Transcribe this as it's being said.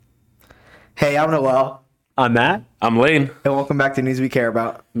Hey, I'm Noel, I'm Matt. I'm Lane. and welcome back to News We Care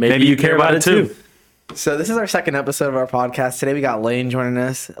About. Maybe you care about it too. So this is our second episode of our podcast. Today we got Lane joining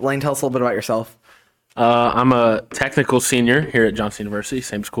us. Lane, tell us a little bit about yourself. I'm a technical senior here at Johnson University,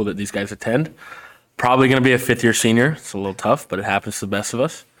 same school that these guys attend. Probably going to be a fifth-year senior. It's a little tough, but it happens to the best of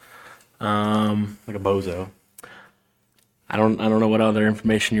us. Like a bozo. I don't know what other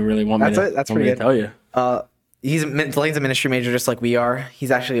information you really want me to, That's want me pretty to tell you. Lane's a ministry major just like we are.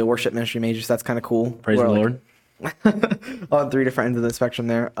 He's actually a worship ministry major, so that's kind of cool. Praise the Lord. On three different ends of the spectrum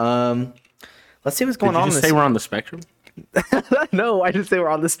there. Let's see what's going Did you on. just say we're on the spectrum? No, I just say we're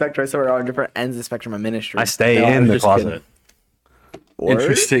on the spectrum. I said we're on different ends of the spectrum of ministry. I stay No, I in was the just closet. Word?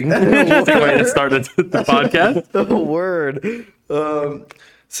 Interesting. Interesting way to start the podcast. Word.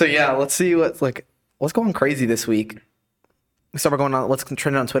 So yeah, let's see what's going crazy this week. So we're going on. What's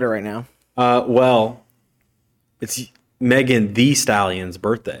trending on Twitter right now? Well, it's Megan the Stallion's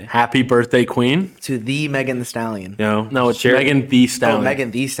birthday. Happy birthday, Queen. To the Megan the Stallion. No, it's Megan the Stallion. Oh,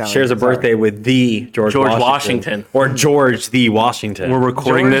 Megan the Stallion. Shares a birthday with the George Washington. Or George the Washington. We're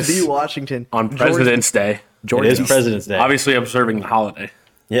recording George this the Washington on President's Day. It is President's Day. Obviously observing the holiday.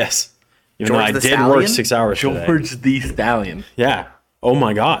 Yes. Even George though I the did Stallion? work 6 hours today. George the Stallion. Yeah. Oh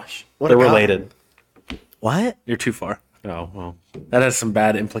my gosh. What They're a guy. related. What? You're too far. Oh, well. That has some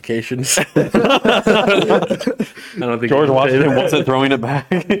bad implications. I don't think George Washington wasn't throwing it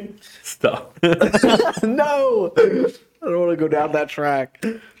back. Stop. No, I don't want to go down that track.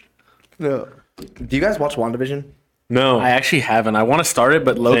 No. Do you guys watch WandaVision? No. I actually haven't. I want to start it,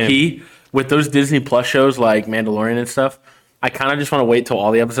 but low Same. key with those Disney Plus shows like Mandalorian and stuff, I kind of just want to wait till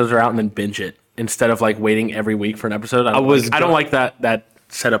all the episodes are out and then binge it instead of like waiting every week for an episode. I don't like that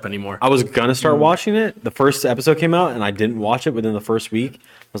setup anymore. I was gonna start watching it. The first episode came out, and I didn't watch it within the first week. I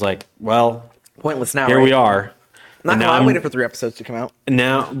was like, "Well, Pointless now. here right? we are." Not And now. now I I'm- waited for 3 episodes to come out.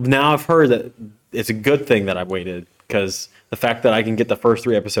 Now I've heard that it's a good thing that I've waited because the fact that I can get the first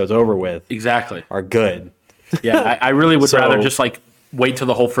 3 episodes over with Exactly. are good. Yeah, I really would So- rather just like wait till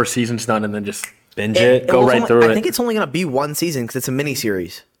the whole first season's done and then just Binge it. Go right through I it. think it's only gonna be one season because it's a mini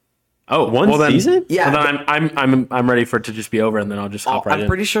series. One season? Yeah. Well, then I'm ready for it to just be over and then I'll just hop right I'm in.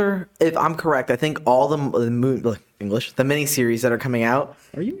 pretty sure, if I'm correct, I think all the mini series that are coming out.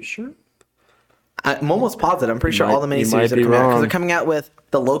 Are you sure? I'm almost positive. I'm pretty sure all the mini you series might that are be coming out because wrong. they're coming out with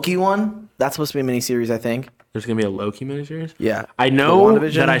the Loki one. That's supposed to be a mini series, I think. There's gonna be a Loki miniseries. Yeah. I The know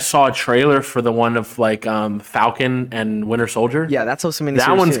WandaVision. that I saw a trailer for the one of like Falcon and Winter Soldier. Yeah, that's supposed to be a mini that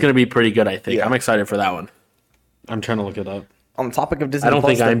series. one's too. gonna be pretty good. I think Yeah. I'm excited for that one. I'm trying to look it up. On the topic of Disney, I don't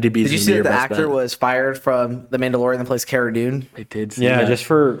Plus, think IMDb is Did you gonna see be that your the best actor bet. was fired from The Mandalorian that plays Cara Dune? I did see Yeah, that. just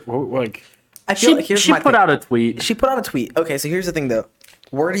for like. I feel like she here's my put thing. out a tweet. She put out a tweet. Okay, so here's the thing though.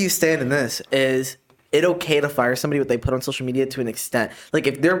 Where do you stand in this? Is it okay to fire somebody what they put on social media to an extent? Like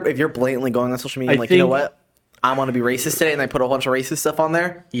if you're blatantly going on social media and I like, you know think- what? I'm gonna be racist today and they put a bunch of racist stuff on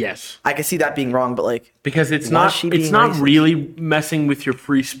there. Yes, I can see that being wrong, but like because it's Why is not she it's being not racist? really messing with your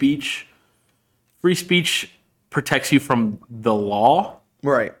free speech. Free speech protects you from the law,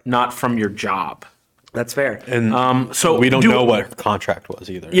 right. not from your job. That's fair. And So we don't know what her contract was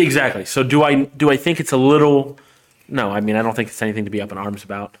either. Yeah, exactly. So do I think it's a little? No, I mean I don't think it's anything to be up in arms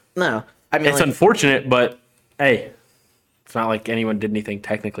about. No. I mean It's like, unfortunate, but hey, it's not like anyone did anything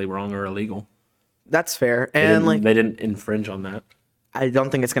technically wrong or illegal. that's fair. They And didn't- like they didn't infringe on that. I don't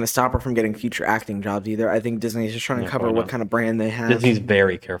think it's gonna stop her from getting future acting jobs either. I think Disney is just trying to cover probably what not. kind of brand they have. Disney's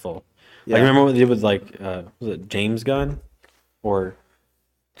very careful. Yeah. Like remember what they did with like was it James Gunn or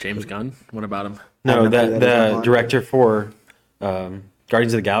James Gunn. What about him? no don't know who that is. the director for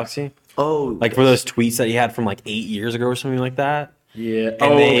Guardians of the Galaxy? Oh, Like for those tweets that he had from like 8 years ago or something like that. Yeah.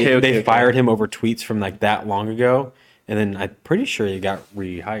 And they fired him over tweets from like that long ago, and then I'm pretty sure he got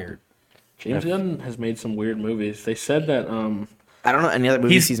rehired. James Gunn has made some weird movies. They said that I don't know any other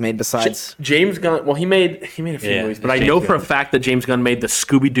movies he's made besides. James Gunn. Well, he made a few Yeah, movies, but I James know for a Gunn. fact that James Gunn made the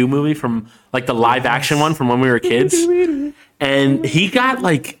Scooby Doo movie from like the live action one from when we were kids, and he got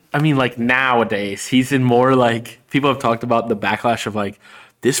like nowadays he's in more like people have talked about the backlash of like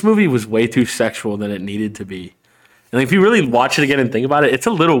this movie was way too sexual than it needed to be, and if you really watch it again and think about it, it's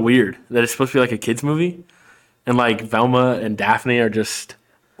a little weird that it's supposed to be like a kids movie, and like Velma and Daphne are just.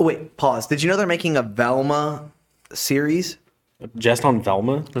 Oh, wait, pause. Did you know they're making a Velma series? Just on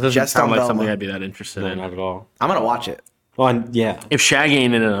Velma? That doesn't Just sound on like Velma. something I'd be that interested No, in. not at all. I'm gonna watch it. Well, and, yeah. If Shaggy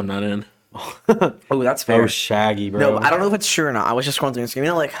ain't in it, I'm not in. Oh, that's fair. Oh, Shaggy, bro. No, I don't know if it's true or not. I was just scrolling through Instagram. You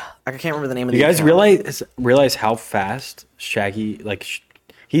know, like I can't remember the name of the. You guys account. realize how fast Shaggy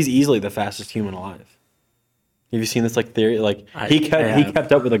he's easily the fastest human alive. Have you seen this like theory? Like he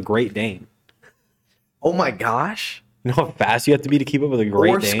kept up with a Great Dane. Oh my gosh. You know how fast you have to be to keep up with a Great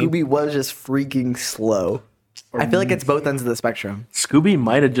Or Dane? Scooby was just freaking slow. I feel like it's both ends of the spectrum. Scooby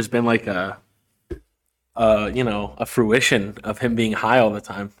might have just been like a fruition of him being high all the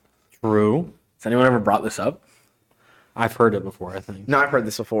time. True. Has anyone ever brought this up? I've heard it before, I think. No, I've heard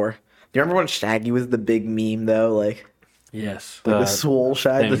this before. Do you remember when Shaggy was the big meme though? Like Yes. the swole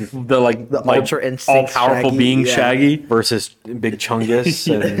Shaggy, The Ultra all Instinct powerful Shaggy, being yeah. Shaggy. Versus Big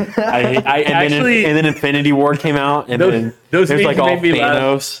Chungus. And, I actually and then Infinity War came out, and then those there's memes like all made me laugh.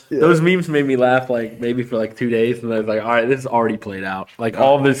 Thanos. Those memes made me laugh like maybe for like 2 days, and I was like, all right, this is already played out. Like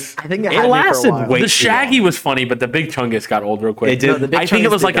all this. I think it It had me for a lasted while. way The too Shaggy was funny, but the Big Chungus got old real quick. It did. No, the Big I think it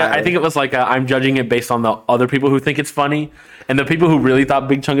Chungus was like did a, die. I think it was like a, I'm judging it based on the other people who think it's funny, and the people who really thought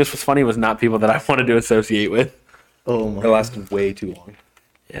Big Chungus was funny was not people that I wanted to associate with. Oh my! It lasted way too long.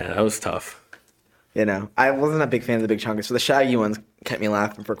 Yeah, that was tough. You know, I wasn't a big fan of the Big Chungus, so the Shaggy ones kept me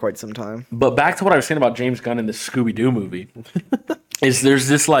laughing for quite some time. But back to what I was saying about James Gunn and the Scooby Doo movie, is there's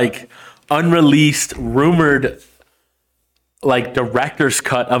this like unreleased, rumored like director's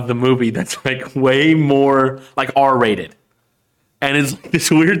cut of the movie that's like way more like R rated, and it's like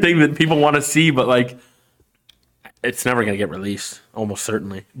this weird thing that people want to see, but like it's never gonna get released, almost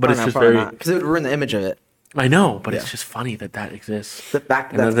certainly. But it's just very, because it would ruin the image of it. I know, but Yeah. it's just funny that exists. The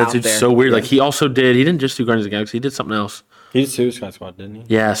fact And that that's out it's there. so weird. Yeah. Like he also did. He didn't just do Guardians of the Galaxy. He did something else. He did Suicide Squad, didn't he?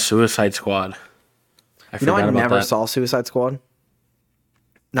 Yeah, Suicide Squad. I You know, forgot I about never that. saw Suicide Squad.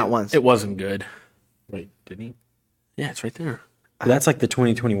 Not once. It wasn't good. Wait, did he? Yeah, it's right there. That's like the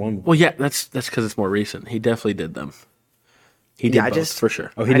 2021 movie. Well, yeah, that's because it's more recent. He definitely did them. He did Yeah, I both, just- for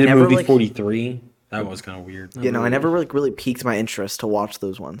sure. Oh, he I did never, movie like- 43. That was kind of weird. You know, I never really piqued my interest to watch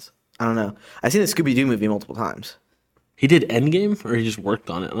those ones. I don't know. I've seen the Scooby Doo movie multiple times. He did Endgame, or he just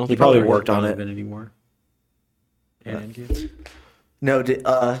worked on it. I don't He think probably he worked on it. Infinity War. And Endgame. No,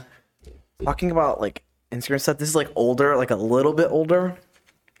 talking about like Instagram stuff. This is like older, like a little bit older.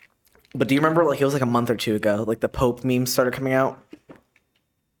 But do you remember like it was like a month or two ago, like the Pope memes started coming out?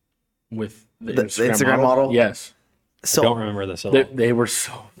 with the Instagram model? Yes, So Don't remember this at they, all. they were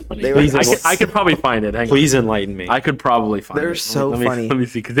so funny. They were- I could probably find it. Hang on. Please enlighten me. I could probably find it. They're so let me, funny. Let me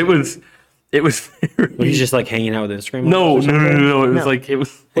see, because it was very. He's just like hanging out with Instagram. no, models or no, no, something? no, no. It was No. like it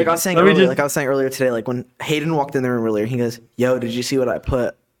was. like I was saying Let me earlier, just- like I was saying earlier today, like when Hayden walked in the room earlier, he goes, "Yo, did you see what I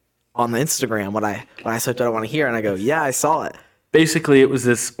put on the Instagram? When I said I don't want to hear?" And I go, "Yeah, I saw it." Basically, it was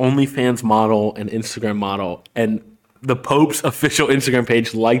this OnlyFans model and Instagram model, and the Pope's official Instagram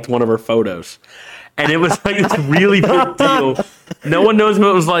page liked one of her photos, and it was like this really big deal. No one knows if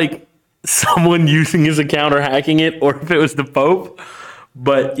it was like someone using his account or hacking it, or if it was the Pope.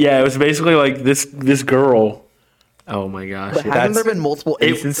 But yeah, it was basically like this girl. Oh my gosh! But hasn't there been multiple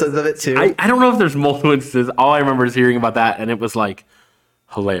instances of it too? I don't know if there's multiple instances. All I remember is hearing about that, and it was like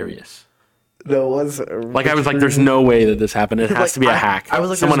hilarious. There was Like I was like, "There's no way that this happened. It has Like, to be a hack." I was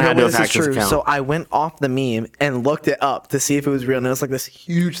like, someone "There's had no to way have this hacked is his true." account. So I went off the meme and looked it up to see if it was real. And it was like this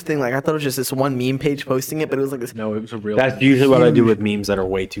huge thing. Like I thought it was just this one meme page posting it, but it was like this. No, it was a real. That's usually what I do with memes that are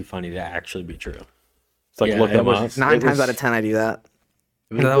way too funny to actually be true. It's like Yeah, look it them was- up. 9 it times was- out of 10, I do that.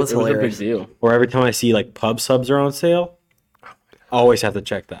 It was, that was it was a hilarious. big deal. Or every time I see like pub subs are on sale, always have to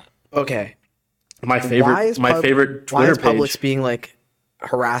check that. Okay, My favorite, favorite why Twitter is Publix page. being like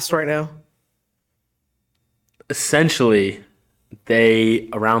harassed right now? Essentially, they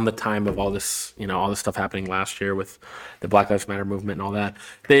around the time of all this, all this stuff happening last year with the Black Lives Matter movement and all that,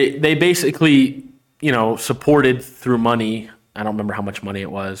 they basically, supported through money. I don't remember how much money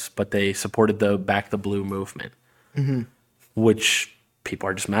it was, but they supported the Back the Blue movement, which people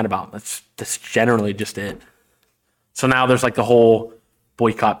are just mad about. That's generally just it. So now there's like the whole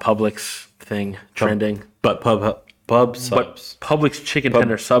boycott Publix thing trending. But pub But subs. Publix chicken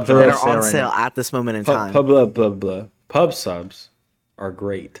tender subs That are That on are sale on right sale now. at this moment in Pub, time. pub, blah, blah, blah. Pub subs are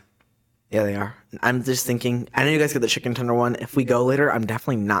great. Yeah, they are. I'm just thinking. I know you guys get the chicken tender one. If we go later, I'm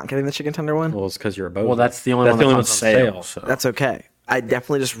definitely not getting the chicken tender one. Well, it's because you're a bozo. Well, that's the only one that's on sale. So. That's okay. I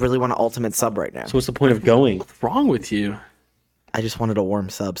definitely just really want an ultimate sub right now. So what's the point of going? What's wrong with you? I just wanted a warm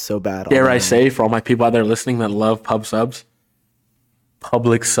sub so bad. Dare I say, for all my people out there listening that love pub subs,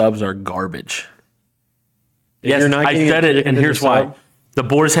 Publix subs are garbage. Yes, you're not I getting said a it, chicken and tender here's why. sub? The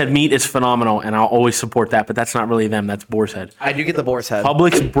Boar's Head meat is phenomenal, and I'll always support that, but that's not really them. That's Boar's Head. I do get the boar's head.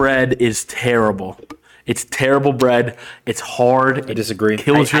 Publix bread is terrible. It's terrible bread. It's hard. I disagree. It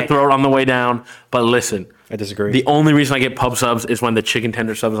kills your I- throat on the way down. But listen, I disagree. the only reason I get pub subs is when the chicken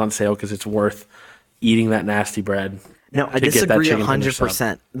tender sub is on sale because it's worth eating that nasty bread. No, I to get that disagree chicken tender sub.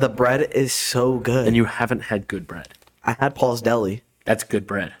 100%. The bread is so good. And you haven't had good bread. I had Paul's Deli, That's good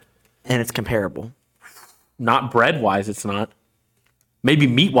bread. and it's comparable. Not bread wise, it's not. Maybe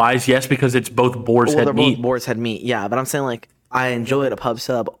meat wise, yes, because it's both boar's Well, head they're meat. both boar's head meat. Yeah, but I'm saying like I enjoyed a pub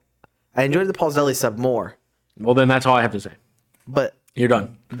sub. I enjoyed the Paul's Deli sub more, Well, then that's all I have to say. but You're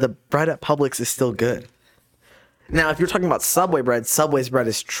done. the bread at Publix is still good. Now, if you're talking about Subway bread, Subway's bread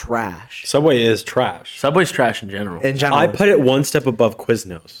is trash Subway is trash. Subway's trash in general. in general. I put it one step above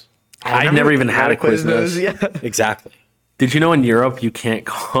Quiznos. I never even had a Quiznos. Yeah. Exactly. Did you know in Europe you can't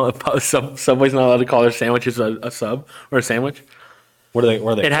call Subway's not allowed to call their sandwiches a sub or a sandwich? What are they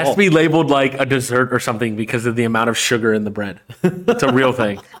It has to called? be labeled like a dessert or something because of the amount of sugar in the bread. It's a real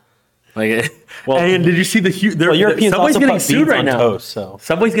thing. Like, Well- and did you see the huge? Well, Europeans Subway's also getting put sued beans right on now. toast, so.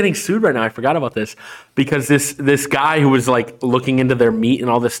 Subway's getting sued right now. I forgot about this because this guy who was like looking into their meat and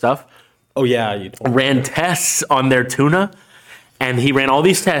all this stuff Oh yeah, you don't. ran tests on their tuna, and he ran all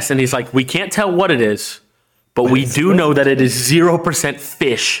these tests, and he's like, we can't tell what it is, but we do know that it is 0%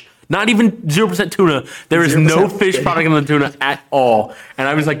 fish. Not even 0% tuna. There is no 0% fish fish. product in the tuna at all. And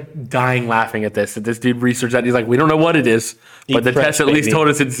I was like dying laughing at this. That this dude researched that. He's like, we don't know what it is, but Eat the fresh, test at least baby. told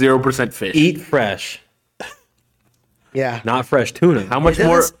us it's 0% fish. Eat fresh, Yeah. not fresh tuna. How much It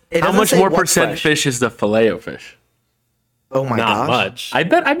more? doesn't- it How doesn't much say more what percent fresh. fish is the filet-o-fish? Oh my Not gosh. much. I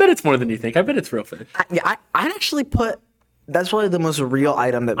bet it's more than you think. I bet it's real fish. I'd actually put that's probably the most real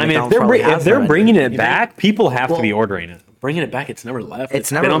item that I mean, McDonald's probably has if they're there. bringing it back, people have to be Well- ordering it. Bringing it back, it's never left. It's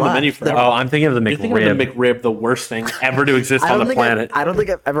been never on the left. menu forever. Oh, I'm thinking of the You're thinking of the McRib. McRib, the worst thing ever to exist on the planet. I don't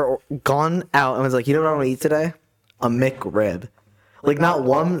think I've ever gone out and was like, you know what I want to eat today? A McRib. Like not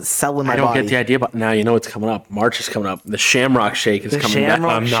one cell in my I don't body. get the idea, but now you know what's coming up. March is coming up. The Shamrock Shake is The coming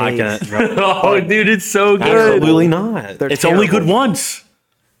Shamrock I'm not Shakes. gonna. back. Oh, dude, it's so good. Absolutely not. They're It's only terrible. good once.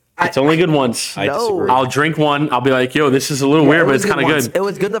 It's only good once. I No. disagree. I'll drink one. I'll be like, "Yo, this is a little weird, it but was it's kind of good once. good." It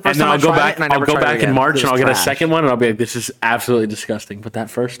was good the first and then time I I'll go tried back. it, and I I'll never go tried it back in again. March It and I'll was get a trash. second one, and I'll be like, "This is absolutely disgusting." But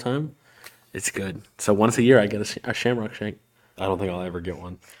that first time, it's good. So once a year, I get a Shamrock Shake. I don't think I'll ever get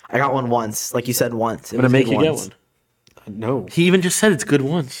one. I got one once, like you said once. I'm gonna make you get one. No. He even just said it's good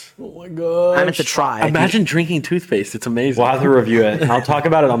once. Oh my god! I meant to try. Imagine drinking toothpaste. It's amazing. We'll have to review it. I'll talk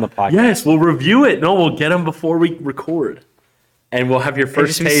about it on the podcast. Yes, we'll review it. No, we'll get them before we record, and we'll have your Just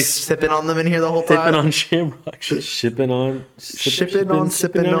first be taste sipping on them in here the whole time. sipping on Shamrock Shake. Sipping on.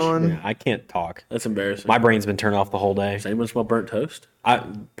 Sipping on. Yeah, I can't talk. That's embarrassing. My brain's been turned off the whole day. Does anyone smell burnt toast?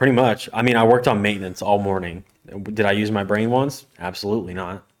 Pretty much. I mean, I worked on maintenance all morning. Did I use my brain once? Absolutely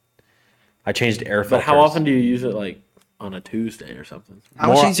not. I changed air filters. But how often do you use it, like on a Tuesday or something?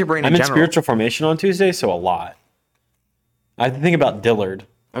 How much is your brain I'm in in general? spiritual formation on Tuesday, so a lot. I have to think about Dillard.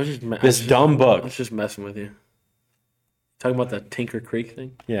 I was just This dumb I book. was just messing with you. Talking about the Tinker Creek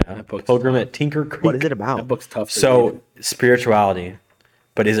thing. Yeah. That book's Pilgrim tough. at Tinker Creek. What is it That about? book's tough. To So, read. spirituality.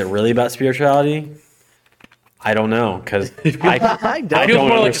 But is it really about spirituality? I don't know, because I I don't feels more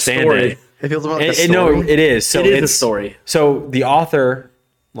like a understand story. it. It feels more like a No, story. it is. So It is a it's story. So the author,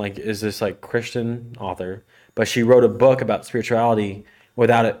 like, is this like Christian author, but she wrote a book about spirituality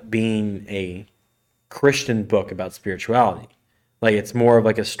without it being a Christian book about spirituality. Like, it's more of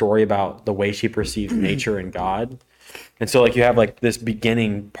like a story about the way she perceives nature and God. And so like you have like this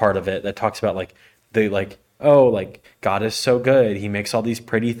beginning part of it that talks about like the like, oh, like God is so good. He makes all these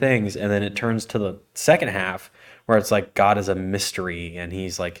pretty things. And then it turns to the second half where it's like God is a mystery and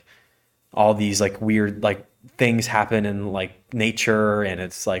he's like all these like weird like things happen in like nature, and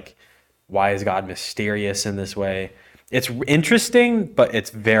it's like, why is God mysterious in this way? It's interesting, but it's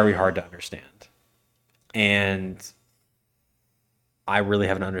very hard to understand. And I really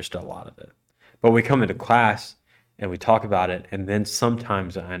haven't understood a lot of it. But we come into class and we talk about it, and then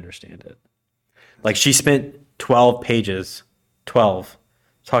sometimes I understand it. Like, she spent 12 pages, 12,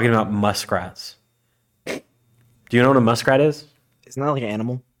 talking about muskrats. Do you know what a muskrat is? Isn't that like an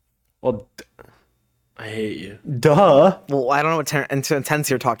animal? Well, I hate you. duh. Well, I don't know what intense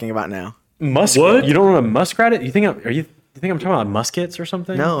you're talking about now. Muskrat. What? You don't know what a muskrat is? You think you think I'm talking about muskets or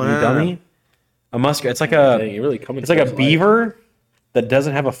something? No, you no, no, dummy. no. A muskrat. It's like Dang, a. you're really coming. It's like a to us, beaver that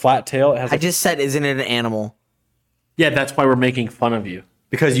doesn't have a flat tail. It has I like, just said, isn't it an animal? Yeah, that's why we're making fun of you.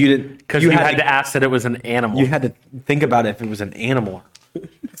 because you didn't. Because you had to ask that it was an animal. You had to think about it if it was an animal.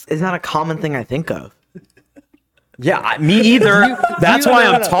 It's not a common thing I think of. Yeah, me either. That's why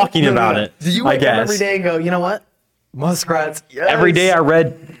I'm talking about it. Do you I wake up guess every day and go, you know what? Muskrats. Yes. every day I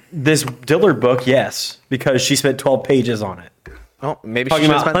read this Dillard book. Yes, because she spent 12 pages on it Oh, maybe she talking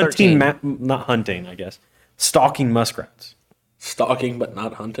should have about spent hunting. 13. Not hunting, I guess. Stalking muskrats. stalking but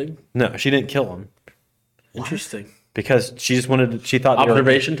not hunting. No, she didn't kill them Interesting. because she just wanted. She thought they were-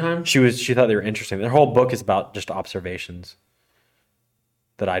 Observation time. She thought they were interesting. Their whole book is about just observations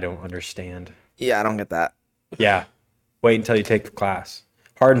that I don't understand. Yeah, I don't get that. Yeah. Wait until you take the class.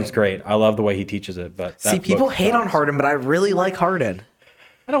 Harden's great. I love the way he teaches it, but See, that people book hate on sucks. Harden, but I really like Harden.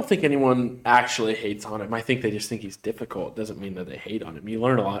 I don't think anyone actually hates on him. I think they just think he's difficult. Doesn't mean that they hate on him. You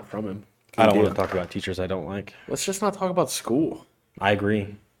learn a lot from him. I don't want to talk about teachers I don't like. Let's just not talk about school. I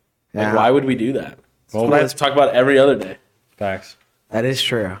agree. Like, why would we do that? Well, Well, let's talk about it every other day. Facts. That is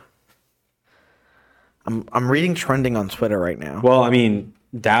true. I'm reading trending on Twitter right now. Well, I mean,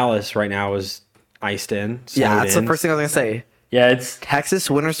 Dallas right now is iced in. Yeah, snowed that's in. the first thing I was gonna say. Yeah, it's Texas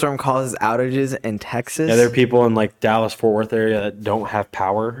winter storm causes outages in Texas. Yeah, there are people in like Dallas, Fort Worth area that don't have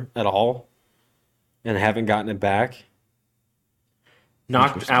power at all and haven't gotten it back.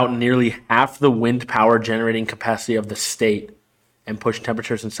 knocked out nearly half the wind power generating capacity of the state and pushed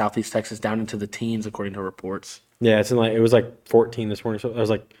temperatures in southeast Texas down into the teens, according to reports. Yeah, it was like 14 this morning. So it was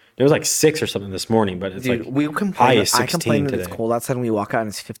like 6 or something this morning, but it's Dude, like we high complain. is I 16 complain that today. it's cold outside and we walk out and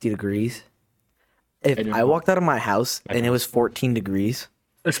it's 50 degrees. If I know. I walked out of my house and it was 14 degrees,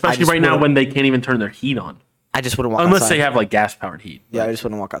 Especially just right now would've- when they can't even turn their heat on. I just wouldn't walk Unless outside. they have like gas powered heat. Yeah, I just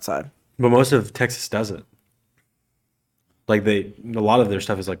wouldn't walk outside. But most of Texas doesn't. Like a lot of their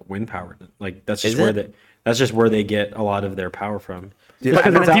stuff is like wind powered. Like that's just where they get a lot of their power from. Dude,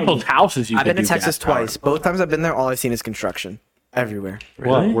 Because I've been, in people's houses, you I've could been to do Texas gas powered. twice. Both times I've been there, all I've seen is construction everywhere.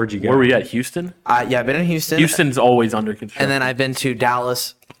 Well, where'd you go? Where were we at? Houston? Yeah, I've been in Houston. Houston's always under construction. And then I've been to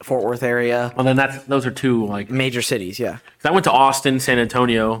Dallas, Fort Worth area, well, then those are two like. major cities. Yeah, 'Cause I went to Austin, San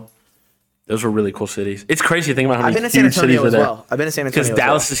Antonio. Those were really cool cities. It's crazy to think about how I've many been to San huge cities Antonio are as there. well. I've been to San Antonio Because as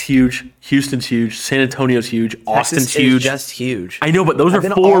Dallas well. is huge, Houston's huge, San Antonio's huge, Austin's Texas is huge. just huge. I know, but those I've are been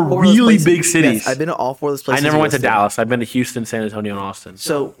to four all four of those really places. big cities. Yes, I've been to all four of those I places. never went to listed. Dallas. I've been to Houston, San Antonio, and Austin.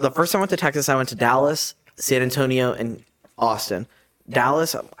 So the first time I went to Texas, I went to Dallas, San Antonio, and Austin.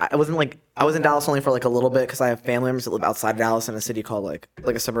 Dallas, I was in Dallas only for like a little bit because I have family members that live outside Dallas in a city called like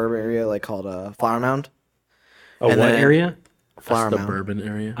a suburban area called Flower Mound. Oh, and what then- area? Flower the Mound. bourbon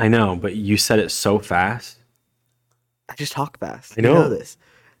area. I know, but you said it so fast. I just talk fast. I know. You know this.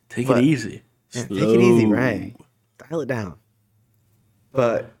 Take But- it easy. Yeah, take it easy, Slow. right? Dial it down.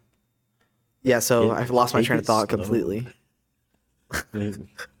 But yeah, so I've lost my take train of it thought slow. completely.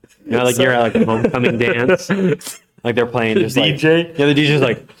 You're at like a homecoming dance. Like they're playing just like DJ? Yeah, the DJ's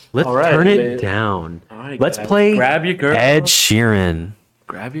like, let's All right, turn it man. down. All right, Let's guys. play Grab your girl. Ed Sheeran.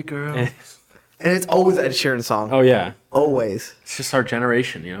 Grab your girl. And it's always Ed Sheeran song. Oh yeah. Always. It's just our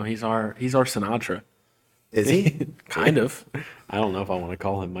generation, you know. He's our Sinatra, Is he? kind of. I don't know if I want to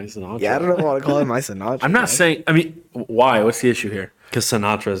call him my Sinatra. Yeah, I don't know if I want to call him my Sinatra. I'm not saying. I mean, why? What's the issue here? Because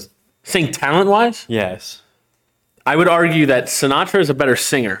Sinatra's Saying talent wise, yes. I would argue that Sinatra is a better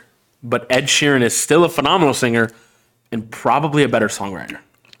singer, but Ed Sheeran is still a phenomenal singer and probably a better songwriter.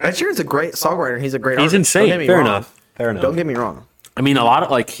 Ed Sheeran's a great songwriter. He's a great He's artist. insane. Don't get me Fair wrong. enough. Fair enough. Don't get me wrong. I mean, a lot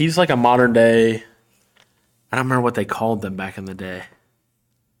of he's like a modern day. I don't remember what they called them back in the day.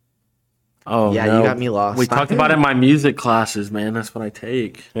 Oh Yeah, no. you got me lost. We talked about it in my music classes, man. That's what I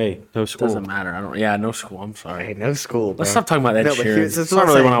take. Hey, no school. Doesn't matter. I don't. Yeah, no school. I'm sorry. Hey, no school, bro. Let's stop talking about Ed No, but Sheeran. here's- this It's is not what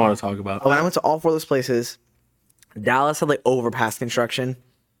I'm really what saying. I want to talk about. When I went to all four of those places, Dallas had like overpass construction.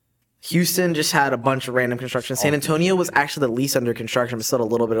 Houston just had a bunch of random construction. San Antonio was actually the least under construction, but still a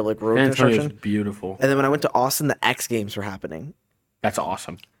little bit of like road San Antonio's construction. beautiful. And then when I went to Austin, the X Games were happening. That's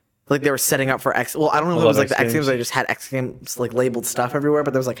awesome. Like they were setting up for X. Well, I don't know if it love was like the X X Games. Games. They just had X Games like labeled stuff everywhere,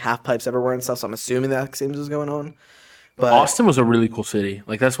 but there was like half pipes everywhere and stuff. So I'm assuming the X Games was going on. But Austin was a really cool city.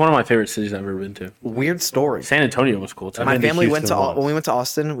 Like that's one of my favorite cities I've ever been to. weird story. San Antonio was cool too. My been to family went to Houston once. when we went to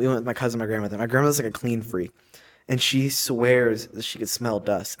Austin. We went with my cousin, my grandmother. My grandmother's like a clean freak, and she swears that she could smell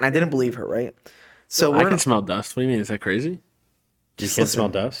dust. And I didn't believe her, right? So I we're can smell dust. What do you mean? Is that crazy? You just can't listen. smell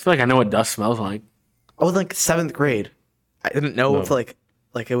I dust. feel like I know what dust smells like. I was like seventh grade. I didn't know if like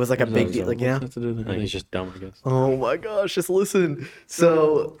it was like a big deal, like you know. What's that to do with I think it? he's just dumb, I guess. Oh my gosh, just listen.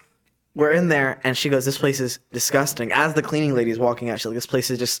 So we're in there and she goes, "This place is disgusting." As the cleaning lady is walking out, she's like, "This place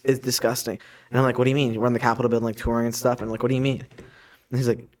is disgusting." And I'm like, "What do you mean? We're in the Capitol building like touring and stuff." And I'm like, "What do you mean?" And he's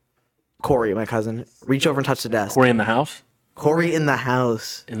like, "Corey, my cousin, reach over and touch the desk." Corey in the house Corey in the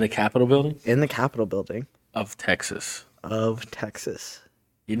house in the Capitol building in the Capitol building of Texas. of Texas.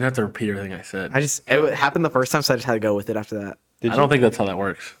 You didn't have to repeat everything I said. It happened the first time, so I just had to go with it after that. I don't think that's how that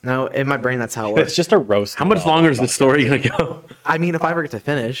works. No, in my brain, that's how it It's works. just a roast. How much longer is the story gonna go? I mean, if I ever get to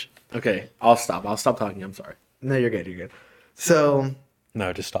finish. Okay, I'll stop. I'll stop talking. I'm sorry. No, you're good. You're good. So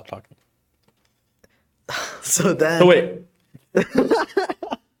No, just stop talking. then. Oh wait.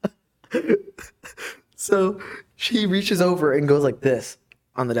 So she reaches over and goes like this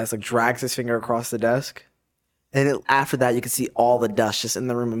on the desk, like drags his finger across the desk. And after that, you can see all the dust just in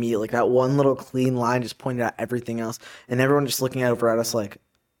the room immediately. Like that one little clean line just pointed out everything else. And everyone just looking over at us like,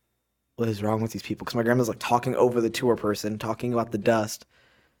 what is wrong with these people? Because my grandma's like talking over the tour person, talking about the dust.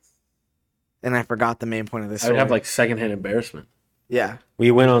 And I forgot the main point of this I story. would have like secondhand embarrassment. Yeah.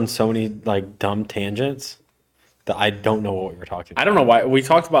 We went on so many like dumb tangents that I don't know what we were talking about. I don't know why we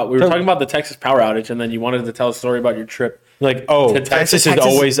were talking about the Texas power outage, and then you wanted to tell a story about your trip. Like, oh, To Texas is Texas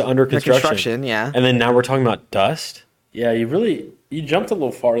always under under construction. construction, yeah. And then now we're talking about dust. Yeah, you jumped a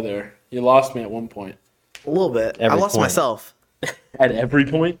little far there. You lost me at one point. A little bit. I Every lost point. myself. At every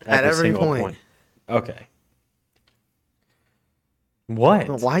point. At every single point. Okay. What?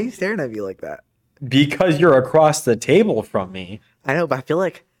 Why are you staring at me like that? Because you're across the table from me. I know, but I feel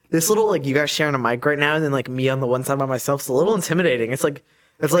like this little like you guys sharing a mic right now, and then like me on the one side by myself is a little intimidating. It's like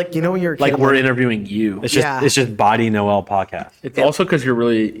you know when you're a kid, Like we're interviewing you. It's just Body Noel podcast. It's also because you're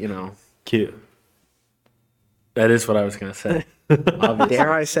really, Cute. that is what I was gonna say. Obviously.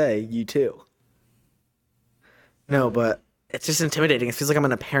 dare I say you too. No, but it's just intimidating. It feels like I'm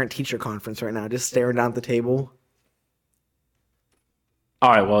in a parent teacher conference right now, just staring down at the table. All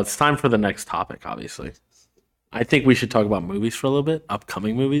right, well, it's time for the next topic. Obviously, I think we should talk about movies for a little bit.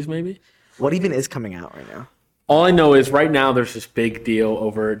 Upcoming movies, maybe. What even is coming out right now? All I know is right now there's this big deal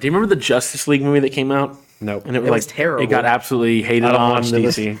over. Do you remember the Justice League movie that came out? Nope. And It was terrible. It got absolutely hated I don't on watch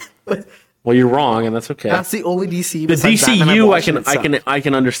DC. Well, you're wrong, and that's okay. That's the only DC. The besides Batman I've DCU, watched and it sucked. I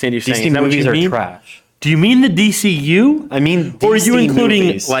can understand you saying. DC Is that what movies you are mean? trash. Do you mean the DCU? I mean, Or are you DC including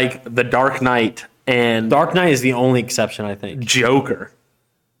movies. like the Dark Knight and Dark Knight is the only exception, I think. Joker?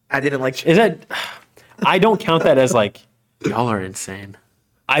 I didn't like. Is that? I don't count that as like. Y'all are insane.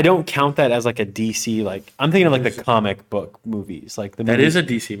 I don't count that as like a DC. Like I'm thinking of like the comic book movies, like the. That movies. is a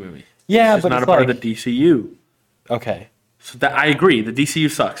DC movie. Yeah, It's but not it's a part like, of the DCU. Okay. So that I agree. The DCU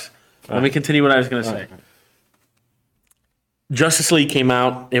sucks. Let me continue what I was going to say. Justice League came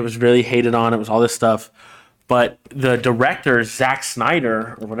out. It was really hated on. It was all this stuff. But the director, Zack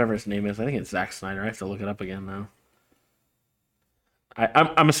Snyder, or whatever his name is, I think it's Zack Snyder. I have to look it up again now.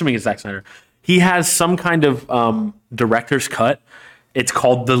 I'm assuming it's Zack Snyder. He has some kind of director's cut. It's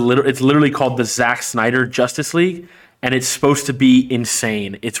called It's literally called the Zack Snyder Justice League, and it's supposed to be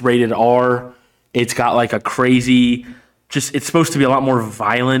insane. It's rated R. It's got like a crazy. It's supposed to be a lot more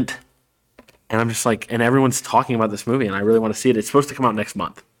violent. And I'm just like, and everyone's talking about this movie, and I really want to see it. It's supposed to come out next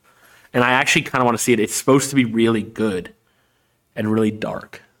month. And I actually kind of want to see it. It's supposed to be really good and really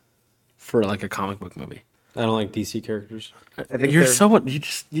dark for like a comic book movie. I don't like DC characters. I think You're they're- so you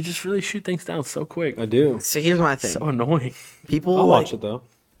just really shoot things down so quick. I do. So here's my thing. So annoying. People I'll like, watch it though.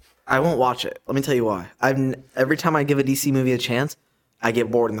 I won't watch it. Let me tell you why. Every time I give a DC movie a chance, I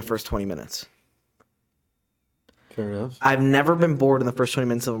get bored in the first 20 minutes. Fair enough. I've never been bored in the first 20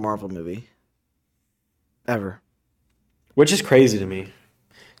 minutes of a Marvel movie. Ever. Which is crazy to me.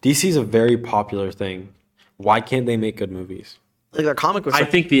 DC is a very popular thing. Why can't they make good movies? Like their comic was I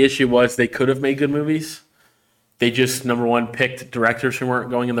think the issue was they could have made good movies. They just, number one, picked directors who weren't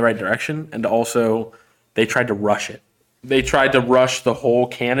going in the right direction, and also they tried to rush it. They tried to rush the whole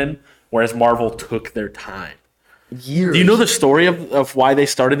canon, whereas Marvel took their time. years. Do you know the story of why they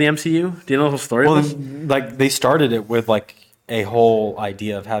started the MCU? Do you know the whole story Well, of this? like they started it with like a whole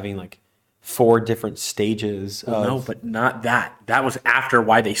idea of having like 4 different stages. No, but not that. That was after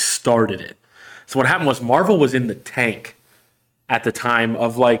why they started it. So what happened was Marvel was in the tank at the time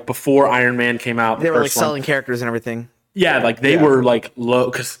of like before Iron Man came out. They the were like first one. selling characters and everything. Yeah, like they Yeah. were like low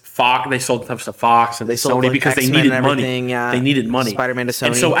because Fox. They sold stuff to Fox and They sold, Sony like, because they X-Men needed and money. everything, yeah. They needed money. Spider-Man to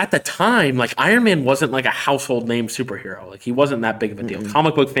And Sony. so at the time, like Iron Man wasn't like a household name superhero. Like he wasn't that big of a deal.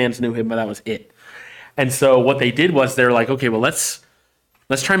 Comic book fans knew him, but that was it. And so what they did was they're like, okay, well let's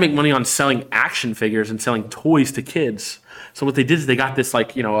try and make money on selling action figures and selling toys to kids. So what they did is they got this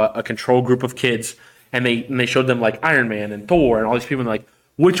like a control group of kids, and they showed them like Iron Man and Thor and all these people, and like,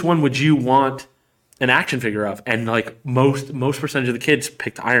 which one would you want an action figure of? And like most percentage of the kids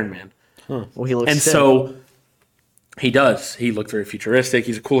picked Iron Man. Well, he looks And sick. so he does. He looked very futuristic.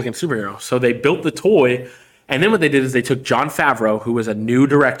 He's a cool looking superhero. So they built the toy. And then what they did is they took Jon Favreau, who was a new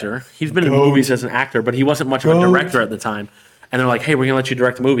director. He's been in movies as an actor, but he wasn't much of a director at the time. And they're like, hey, we're going to let you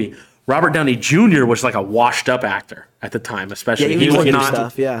direct the movie. Robert Downey Jr. was like a washed up actor at the time, especially. Yeah, he was was like not.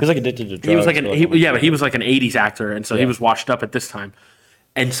 stuff, yeah. He was like addicted to drugs. He was like or but he was like an 80s actor, and so he was washed up at this time.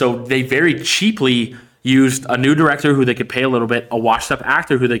 And so they very cheaply used a new director who they could pay a little bit, a washed up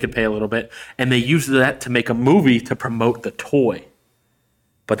actor who they could pay a little bit, and they used that to make a movie to promote the toy.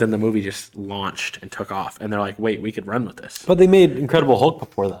 But then the movie just launched and took off, and they're like, wait, we could run with this. But they made Incredible Hulk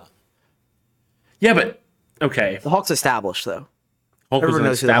before that. Yeah, but okay. the Hulk's established though. Hulk was Everyone an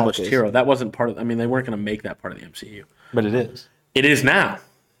knows who the Hulk established is. hero. That wasn't part of they weren't going to make that part of the MCU. But it is. It is now.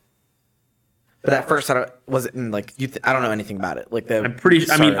 But at first, I don't know anything about it. Like I'm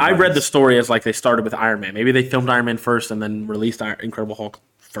pretty. I mean, I read the story as like they started with Iron Man. Maybe they filmed Iron Man first and then released Incredible Hulk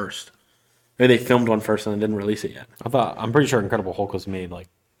first. Maybe they filmed one first and then didn't release it yet. I'm pretty sure Incredible Hulk was made like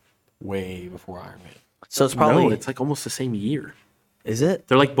way before Iron Man. So it's probably. No, it's like almost the same year. Is it?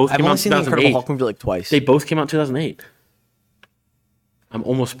 They're like both I've came only out in seen the Incredible 2008. Hulk movie like twice. They both came out in 2008. I'm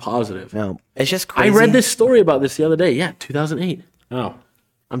almost positive. No, it's just I crazy. read this story about this the other day. Yeah, 2008. Oh,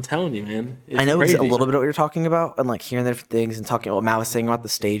 I'm telling you, man. I know crazy. it's a little bit of what you're talking about, and like hearing different things and talking what Matt was saying about the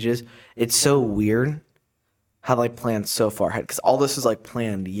stages. It's so weird how they planned so far ahead because all this is like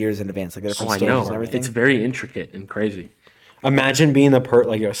planned years in advance, like the different Oh, I stages know. and everything. It's very intricate and crazy. imagine being the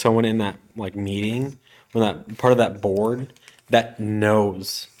like someone in that like meeting or that part of that board that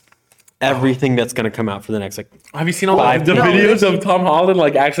knows everything that's going to come out for the next like Have you seen all the Five- videos of Tom Holland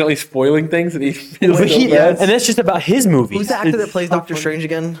like accidentally spoiling things and he feels But so he- bad? and that's just about his movie. Who's the actor that It's plays so Doctor funny. Strange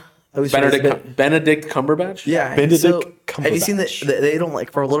again? Benedict Cumberbatch? Yeah, Benedict so, have you seen that? Cumberbatch. They don't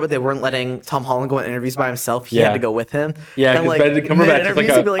like for a little bit. They weren't letting Tom Holland go on interviews by himself. He Yeah. had to go with him. Yeah, And, because Benedict Cumberbatch is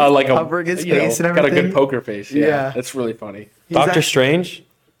mid-interviews, he'd be, like a covering his you know, face and got a everything. good poker face. Yeah, Yeah. that's really funny. He's Doctor actually- Strange.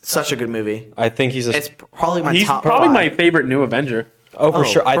 Such a good movie. I think he's It's probably my He's top. probably five. my favorite new Avenger. for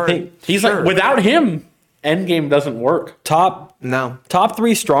sure. I for- think He's Sure. like without him, Endgame doesn't work. top No,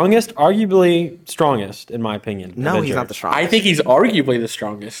 3 strongest, arguably strongest in my opinion. no, he's Avenger. not the strongest. I think he's arguably the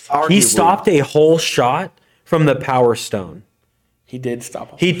strongest. He Arguably. stopped a whole shot from the Power Stone. He did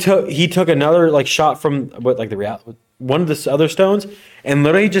stop him. He took another like shot from what like the one of the other stones and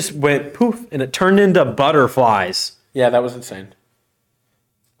literally just went poof and it turned into butterflies. Yeah, that was insane.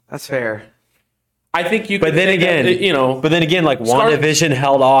 That's fair. I think you. But could then say that, again, you know, like Star- WandaVision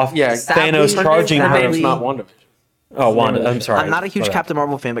held off Yeah, Thanos sadly- charging her. sadly- it's not WandaVision. Oh, Wanda. I'm sorry. I'm not a huge Whatever. Captain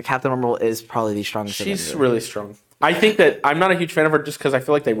Marvel fan, but Captain Marvel is probably the strongest. She's Avenger. really strong. I think that I'm not a huge fan of her just because I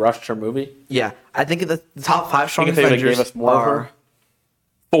feel like they rushed her movie. Yeah, I think the top 5 strongest they, like, Avengers gave us more of her.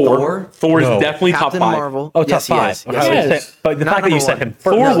 are Thor is No. definitely Captain top 5. Marvel. Oh, top yes, 5. Yes, Okay, yes, I was yes. saying- but the Not fact that you number said one. him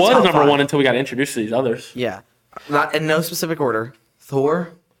Thor No, was top number 5. 1 until we got introduced to these others. Yeah, not in no specific order.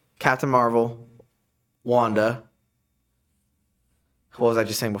 Thor, Captain Marvel, Wanda. What was I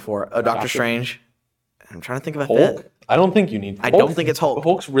just saying before? Doctor Strange. I'm trying to think of a Hulk? fit. I don't think you need. I don't think it's Hulk.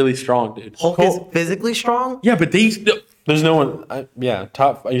 Hulk's really strong, dude. Hulk is physically strong. Yeah, but There's no one. Yeah,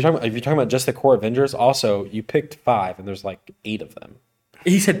 top. Are you talking? If you're talking about just the core Avengers, also you picked 5, and there's like 8 of them.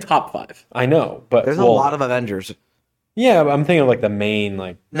 he said top 5. I know, but There's a lot of Avengers. Yeah, but I'm thinking of like the main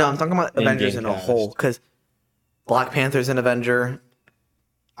like. No, I'm talking about Avengers in a cast. whole because Black Panther's an Avenger,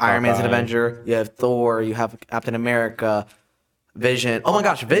 Iron Man's an Hawkeye. Avenger. You have Thor. You have Captain America, Vision. Oh my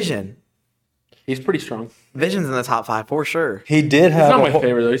gosh, Vision. He's pretty strong. Vision's in the top 5 for sure. He did have. not a my whole-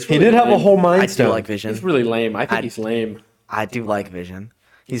 favorite, though. He's He really did have a lame. whole mind I do stone. like Vision. He's really lame. I think I- he's lame. I do like Vision.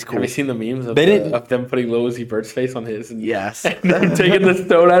 He's cool. Have you seen the memes of, They didn't- of them putting Lil Uzi Vert's face on his and, Yes. and then taking the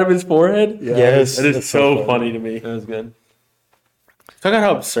stone out of his forehead? Yes, That is that's so funny to me. That was good. Talk about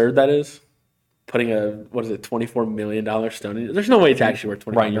how absurd that is. Putting a $24 million stone in. There's no way it's actually worth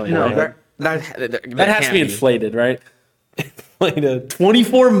 $24 Right, million. you're No, That has to be inflated, right? Like the-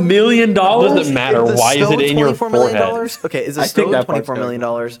 $24 million? Doesn't matter. Why is it in your $24 million? forehead? Okay, is I the think stone that part's $24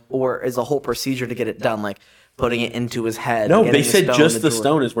 million, or is the whole procedure to get it done, like putting it into his head? No, getting they the said stone just the into it?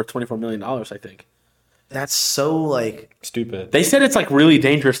 stone is worth $24 million, I think. That's so like. Stupid. They said it's like really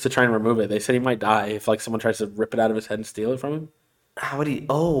dangerous to try and remove it. They said he might die if like someone tries to rip it out of his head and steal it from him. How would he?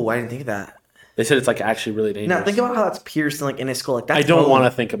 Oh, I didn't think of that. They said it's like actually really dangerous. Now think about how that's pierced in, like in his skull. Like that's I don't bone. want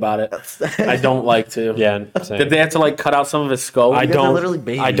to think about it. I don't like to. Yeah, same. Did they have to like cut out some of his skull? I guys are don't. literally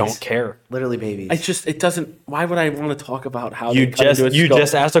babies. I don't care. Literally babies. It's just it doesn't. Why would I want to talk about how You they cut into his you skull?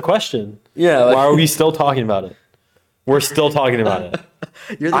 just asked a question. Yeah, like- Why are we still talking about it? We're still talking about it.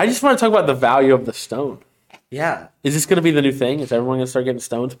 You're the, I just want to talk about the value of the stone. yeah. Is this going to be the new thing? Is everyone going to start getting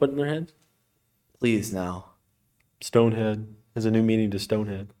stones put in their heads? Please no. Stonehead is a new meaning to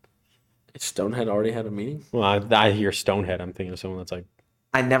Stonehead. Is Stonehead already had a meaning? Well, I hear Stonehead. I'm thinking of someone that's like.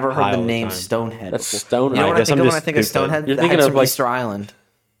 I never High heard the all the name time. Stonehead. That's before. Stone. You know I what I guess think I'm of when I just think of stupid. Stonehead? You're That thinking has of, to be like- Easter Island.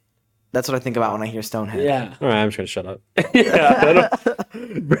 That's what I think about when I hear Stonehead. Yeah. All right, I'm just gonna shut up. Yeah.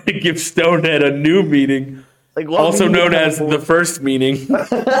 Give Stonehead a new meaning. Like what Also meaning known would as that the for? first meaning.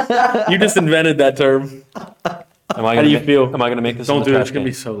 You just invented that term. Am I How do you feel? Am I gonna make this? Don't in the do it. trash It's going to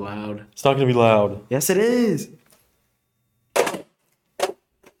be can? so loud. It's not gonna be loud. Yes, it is.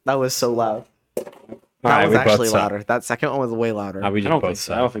 That was so loud. All That right, was we both actually suck. louder. That second one was way louder. We I just don't both think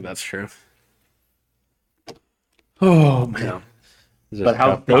so. I suck. don't think that's true. Oh, man. This is But a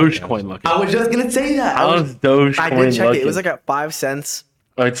how's tough podcast. Dogecoin looking? I was just gonna say that. How's Dogecoin I did check looking? it. It was like at 5 cents.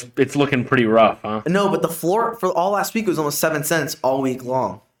 Oh, it's looking pretty rough, huh? No, but the floor for all last week was almost 7 cents all week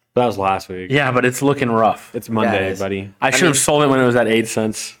long. That was last week. Yeah, but it's looking rough. It's Monday, it is. buddy. I should have sold it when it was at 8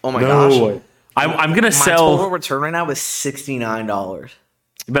 cents. Oh my No. gosh. I'm going to My sell. total return right now is $69.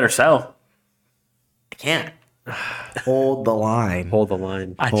 You better sell. can't. Hold the line. Hold the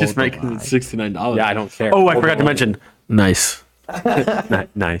line. I Hold just the make line. $69. Yeah, I don't care. Oh, I Hold forgot the to line. mention. Nice.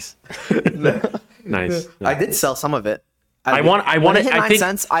 Nice. Nice. I did sell some of it. I want When it. hit I 9 think.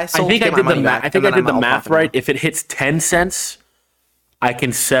 cents, I I sold think to I get did my the money math. back, I think and I then did the I'm all math profit now. right. If it hits 10 cents, I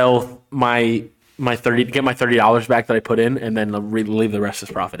can sell my get my $30 back that I put in, and then leave the rest as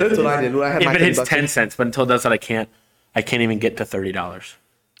profit. That's what I did. When I had If my it hits 30 bucks 10 cents, but until it does that, I can't even get to $30.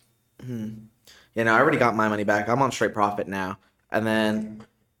 You know, I already got my money back. I'm on straight profit now. And then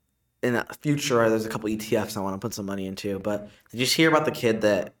in the future, there's a couple ETFs I want to put some money into. But did you hear about the kid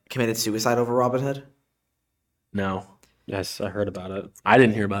that committed suicide over Robinhood? No, Yes, I heard about it. I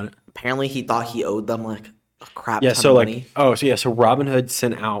didn't hear about it. Apparently, he thought he owed them like a crap Yeah, ton so of like, money. so Robinhood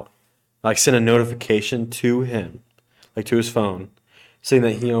sent a notification to him, like to his phone, saying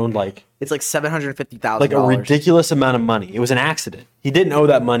that he owned like It's like $750,000. a ridiculous amount of money. It was an accident. He didn't owe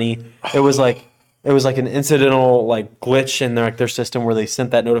that money. It was like an incidental like glitch in their system where they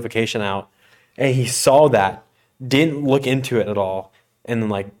sent that notification out, and he saw that, didn't look into it at all, and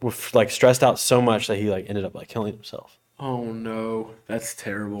then was stressed out so much that he ended up killing himself. Oh no, that's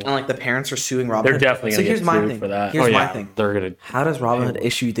terrible. And like the parents are suing Robinhood. They're definitely So gonna here's get my sued thing. for that. Here's Oh, my yeah. thing. They're gonna. How does Robinhood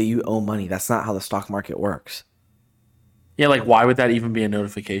issue that you owe money? That's not how the stock market works. Yeah, like why would that even be a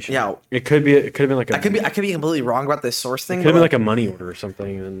notification? Yeah, It could be. It could have been like a. I could be completely wrong about this source thing. Could have but, been like a money order or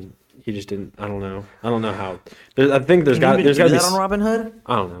something, and he just didn't. I don't know. I don't know how. I think there's got. Can you There's even got do to be. that on Robinhood?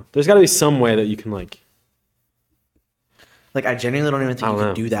 I don't know. There's got to be some way that you can Like, I genuinely don't even think I you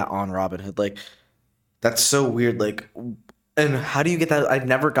don't can do that on Robinhood. Like, that's so weird. Like, and how do you get that? I've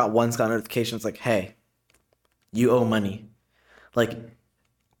never got notifications like, hey, you owe money. Like,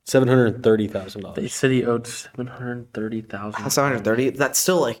 $730,000. They said he owed $730,000. 730. That's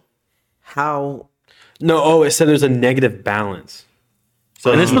still like, how No, it said there's a negative balance.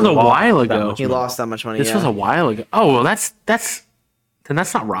 So And this was a while that ago. much he money. lost that much money. This yeah. was a while ago. Oh well, then that's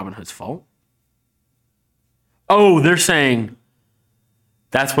not Robinhood's fault. Oh, they're saying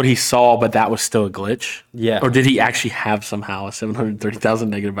that's what he saw, but that was still a glitch. Yeah. Or did he actually have somehow a 730,000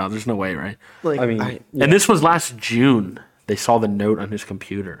 negative balance? There's no way, right? Like, I mean, yeah. And this was last June. They saw the note on his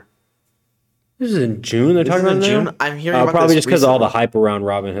computer. This is in June. They're this talking is about in now? June. I'm hearing about probably this just because of all the recently. hype around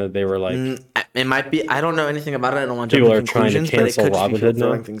Robinhood. They were like, It might be. I don't know anything about it. I don't want to People jump are to trying to conclusions, but it cancel could just be Robinhood people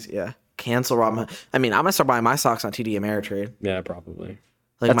throwing now? things. Yeah, cancel Robinhood. I mean, I'm gonna start buying my stocks on TD Ameritrade. yeah, probably.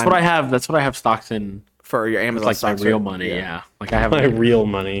 Like That's my, what I have. That's what I have stocks in. for your Amazon Like my stocks. real right? money. Yeah. Like I have My real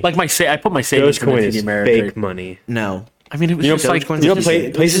money. like I put my savings in the Dogecoin TD is Ameritrade. fake money. No. I mean, it was You know, just like Dogecoin's You know,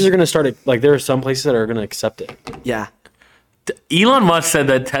 just- places are going to start. Like, there are some places that are going to accept it. Yeah. Elon Musk said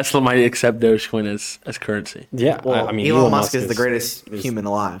that Tesla might accept Dogecoin as currency. Yeah, Well, I mean, Elon Musk is the greatest human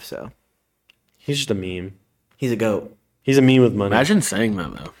alive. So He's just a meme. he's a goat. He's a meme with money. Imagine saying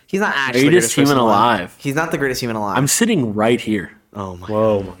that though. He's not actually Greatest the greatest human person alive. He's not the greatest human alive. I'm sitting right here, oh my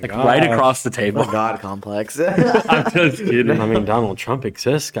Whoa, my like God. right across the table. God complex. I'm just kidding. I mean, Donald Trump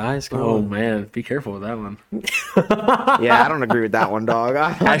exists, guys. Come Oh on. man, be careful with that one. yeah, I don't agree with that one, dog.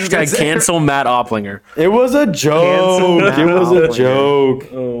 Hashtag cancel Matt Opplinger. It was a joke. Matt It was a Opplinger. joke.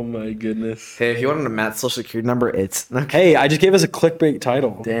 Oh my goodness. Hey, if you wanted a Matt's social security number, it's Hey, I just gave us a clickbait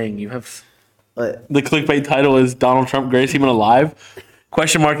title. Dang, you have But the clickbait title is Donald Trump greatest human alive?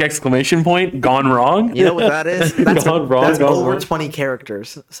 Question mark exclamation point gone wrong. you know what that is? That's, Gone wrong, that's gone over wrong. 20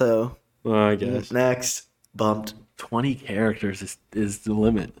 characters. So I guess. next, bumped. 20 characters is the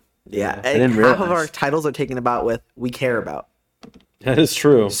limit. Yeah, didn't half of realize. our titles are taken about with "we care about." That is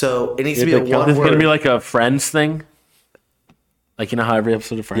true. So it needs to You be have a to count- one It's gonna word. be like a Friends thing. Like you know how every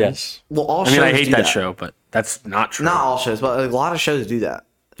episode of Friends. Yes. Well, all I mean, shows I hate do that show, but that's not true. Not all shows, but a lot of shows do that.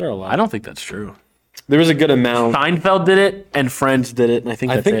 There are a lot. I don't think that's true. There was a good amount. Seinfeld did it, and Friends did it, and I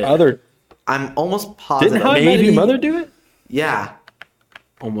think I that's think it. other. I'm almost positive. Didn't How I Met Maybe- Your Mother do it? Yeah.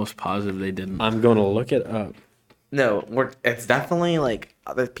 Almost positive they didn't. I'm going to look it up. No, it's definitely like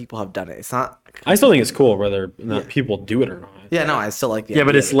other people have done it. It's not. I still think it's cool whether or not Yeah. people do it or not. Yeah, no, I still like the Yeah, but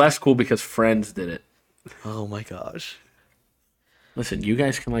idea it's of less cool because Friends did it. it. Oh my gosh. Listen, you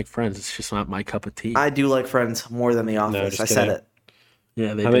guys can like Friends. It's just not my cup of tea. I do like Friends more than The Office. just I said kidding. it.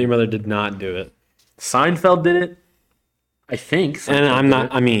 yeah, they How Met did. Your Mother did not do it. Seinfeld did it. I think. And Seinfeld I'm did not.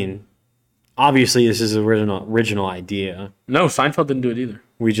 it. I mean, obviously this is original idea. No, Seinfeld didn't do it either.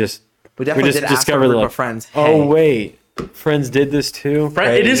 We just We definitely just did ask for a discovered group like of friends. Oh Hey, wait, Friends did this too.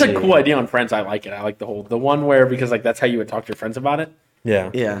 It is a Crazy. cool idea on Friends. I like it. I like the one where because like that's how you would talk to your friends about it. Yeah.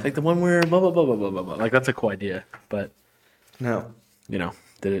 Yeah. Like the one where blah blah blah blah blah blah blah. Like that's a cool idea, but No. you know,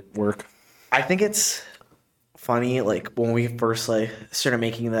 did it work? I think it's funny, like when we first started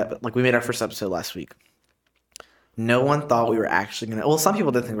making that, like we made our first episode last week. no one thought we were actually gonna. Well, some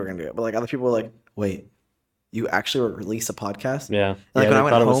people did think we were gonna do it, but like other people were like, "Wait, you actually release a podcast?" Yeah. Like yeah, when I they went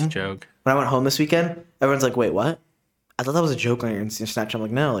thought it was home, a joke. when I went home this weekend, everyone's like, "Wait, what?" I thought that was a joke on your Snapchat. I'm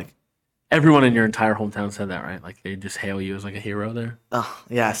like, no, like, Everyone in your entire hometown said that, right? Like they just hail you as like a hero there. oh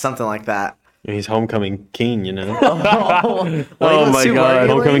yeah, something like that. He's homecoming king, you know. Oh my God.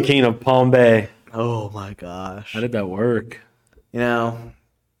 Homecoming king of Palm Bay. Oh my gosh. How did that work? You know,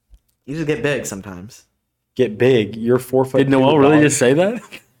 you just get big sometimes. Get big. You're 4 foot. Did Noel really just say that?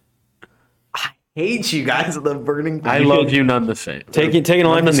 Hate you guys with the burning. I love you none the same. taking a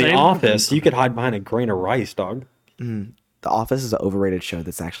line the from The same? Office? You could hide behind a grain of rice, dog. The Office is an overrated show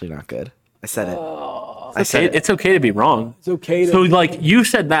that's actually not good. I said it. I Okay, said it. it's okay to be wrong. It's okay So like you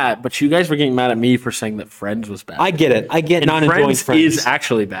said that, but you guys were getting mad at me for saying that Friends was bad. I get it. I get and not enjoying Friends. is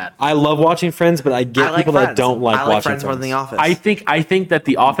actually bad. I love watching Friends, but I get I like people Friends. that don't like I watching like Friends more than The Office. I think that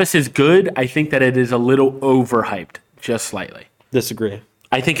The Office is good. I think that it is a little overhyped, just slightly. Disagree.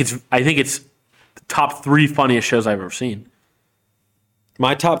 I think it's the top 3 funniest shows I've ever seen.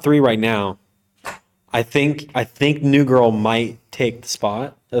 My top 3 right now. I think New Girl might take the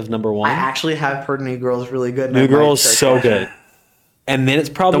spot of number 1. I actually have heard New Girl is really good. and New I might Girl is start so watching good. it. And then it's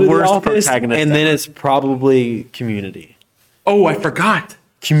probably The worst The Office, protagonist and then ever. it's probably Community. Oh, I forgot.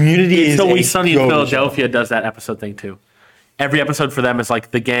 Community is It's Always a Sunny in go-to Philadelphia does that episode thing too. Every episode for them is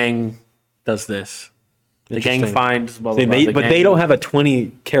like the gang does this. The gang Interesting. finds blah, blah, show. blah, the But gang- they don't have a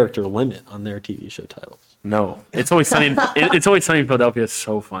 20 character limit on their TV show titles. No, it's always sunny. It's Always Sunny in Philadelphia. It's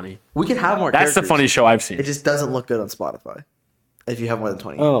so funny. We can have more. That's the characters. funniest show I've seen. It just doesn't look good on Spotify. If you have more than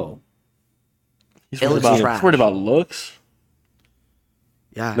 20. Oh, He's it worried looks about, trash. he's worried about looks.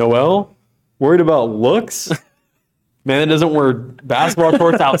 Yeah. Noel, worried about looks? Man that doesn't wear basketball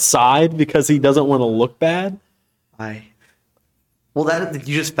shorts outside because he doesn't want to look bad. Well, that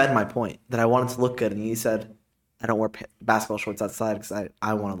you just fed my point that I wanted to look good, and you said I don't wear basketball shorts outside because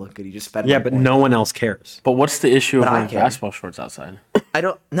I want to look good. You just fed. Yeah, my but point. no one else cares. But what's the issue of But I wearing care. basketball shorts outside? I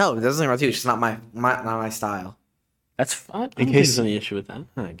don't. No, there's nothing wrong with you. It's just not my style. That's fine. I don't think case- there's any issue with that.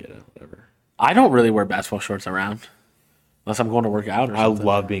 I get it, whatever. I don't really wear basketball shorts around unless I'm going to work out or I something.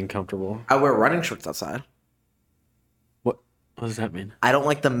 love being comfortable. I wear running shorts outside. What does that mean? I don't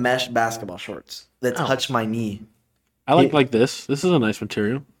like the mesh basketball shorts that Oh. touch my knee. I like this. This is a nice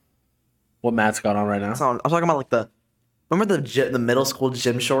material. What Matt's got on right now. I'm talking about like remember the middle school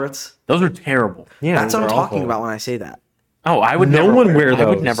gym shorts? Those are terrible. Yeah, That's what I'm they're talking awful. about when I say that. Oh, I would No never one wear I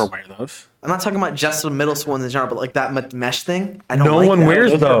would those. never wear those. I'm not talking about just the middle school ones in general, but like that mesh thing. I don't. No like one that.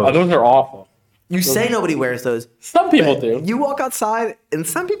 wears those. Those are awful. You say nobody wears those. Some people but do, You walk outside and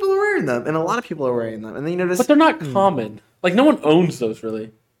some people are wearing them, and a lot of people are wearing them, and then you notice. but they're not common. Like no one owns those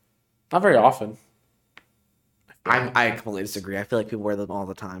really. Not very often. I completely disagree. I feel like people wear them all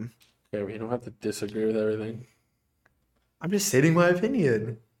the time. Okay, we don't have to disagree with everything. I'm just stating my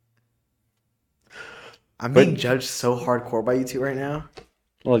opinion. I'm being judged so hardcore by you two right now,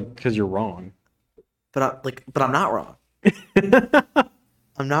 Well, because you're wrong. but I'm not wrong.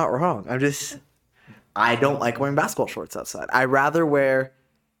 I'm not wrong. I don't like wearing basketball shorts outside. I rather wear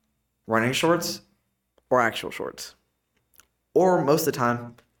running shorts or actual shorts, or most of the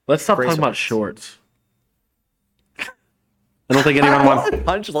time. Let's stop Gray talking about shorts. shorts. I don't think anyone wants.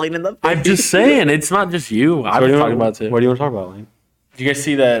 punch Lane in the face. I'm just saying, it's not just you. I've been talking about it too. What do you want to talk about, Lane? Did you guys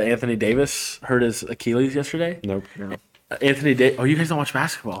see that Anthony Davis hurt his Achilles yesterday? Nope. Anthony Davis. Oh, you guys don't watch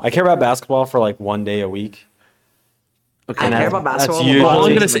basketball. I care about basketball for like 1 day a week. Okay, I now- care about basketball. usually- All I'm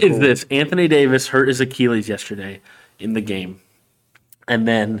Really? gonna say is this: Anthony Davis hurt his Achilles yesterday in the game, and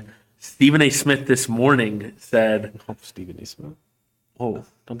then Stephen A. Smith this morning said, Oh, Stephen A. Smith. "Oh,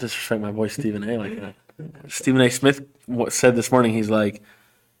 don't disrespect my boy Stephen A. like that." Stephen A. Smith said this morning, he's like,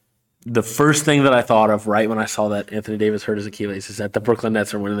 "The first thing that I thought of right when I saw that Anthony Davis hurt his Achilles is that the Brooklyn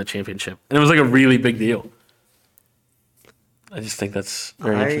Nets are winning the championship, and it was like a really big deal." I just think that's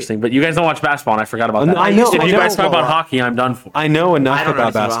very interesting. But you guys don't watch basketball, and I forgot about that. I know, If I you know. guys talk about hockey, I'm done for. I know enough I don't know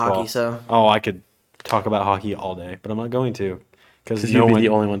about anything about basketball. hockey, so- Oh, I could talk about hockey all day, but I'm not going to because You'd be the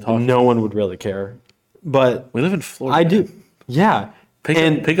only one talking. No one would really care. But We live in Florida. I do. Yeah. Pick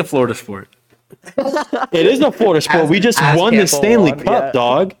a Florida sport. It is a Florida sport. We just ask won the Campbell Stanley on, Cup, yeah.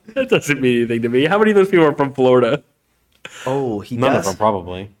 dog. That doesn't mean anything to me. How many of those people are from Florida? Oh, he None does. of them,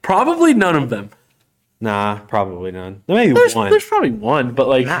 probably. Probably none of them. Nah, probably none. Maybe one. There's probably one, but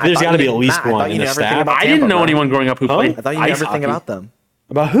like Matt, I There's thought got to be you- at least Matt, I one thought you in the knew everything staff. about I didn't Tampa, know bro. anyone growing up who played I thought you knew ice everything hockey. about them.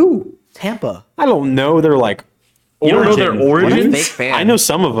 About who? Tampa. I don't know. They're like. You don't know their origins? Fake fan. I know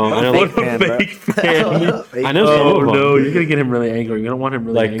some of them. I know, Fake like, fan, bro. Fake fan. I know some Oh of them. no, you're gonna get him really angry. You don't want him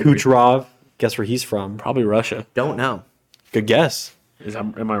really Like angry. Kucherov. Guess where he's from? Probably Russia. Don't know. Good guess.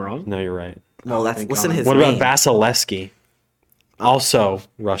 Am I wrong? No, you're right. Well, that's listen to his What name. about Vasilevsky? Also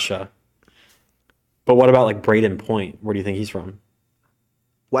Russia. But what about like Braden Point? Where do you think he's from?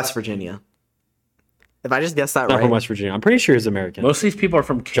 West Virginia. If I just guessed that Not right, from West Virginia. I'm pretty sure he's American. Most of these people are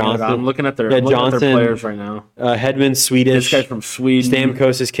from Canada. Johnson. I'm looking at their, Yeah, I'm looking at their Johnson. players right now. Hedman, Swedish. This guy's from Sweden.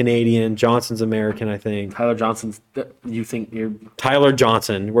 Stamkos is Canadian. Johnson's American, I think. Tyler Johnson's. You think you're Tyler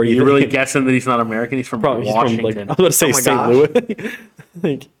Johnson. Where you're think really guessing that he's not American? He's from Probably, he's from, like, Washington. I was about to say Oh my St. gosh. Louis. I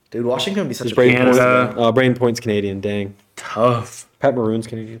think. dude, Washington would be such a Braden cool Canada. Point, Braden Point's Canadian. Dang. Tough. Pat Maroon's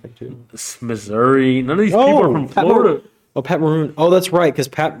Canadian, I think, too. It's Missouri. None of these people are from Florida. Pat Maroon. Oh, that's right, because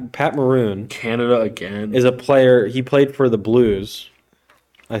Pat Maroon Canada again. is a player. He played for the Blues.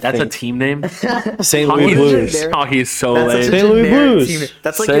 That's a team name. St. Louis Blues. Hockey is so That's lame. such a St. Louis generic Blues. team.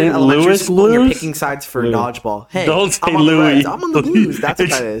 That's like St. in elementary Louis school and you're Blues? picking sides for Blue. dodgeball. Hey, Don't say I'm on the Louis. Reds. I'm on the Blues. That's what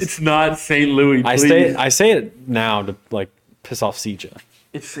that It's is. not St. Louis. I Please. say it now to like piss off CJ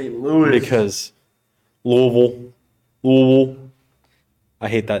It's St. Louis. because Louisville. I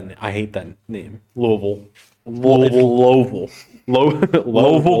hate that name. Louisville. Louisville.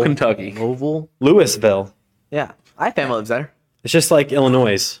 Louisville, Kentucky. Louisville. Louisville. Yeah, I have family lives there. It's just like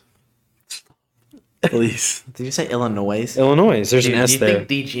Illinois. Please. Did you say Illinois? Illinois. There's Do an you S there.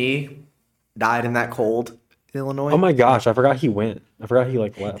 think DG died in that cold in Illinois? Oh my gosh, I forgot he went. I forgot he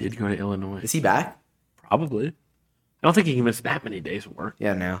like left. Did go to Illinois. Is he back? Probably. I don't think he can miss that many days of work.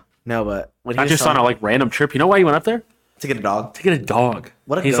 Yeah, no, but when he Not was just on a telling- like random trip. You know why he went up there? to get a dog. To get a dog.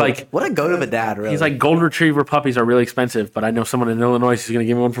 He's like, what a goat of a dad, really. He's like, golden retriever puppies are really expensive, but I know someone in Illinois who's going to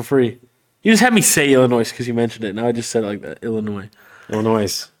give me one for free. You just had me say Illinois because you mentioned it. Now I just said it like that. Illinois.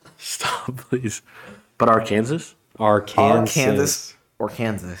 Stop, please. But Arkansas? Kansas or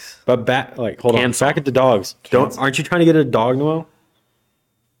Kansas. But back, like, hold on. Kansas. Back at the dogs. Aren't you trying to get a dog, Noel?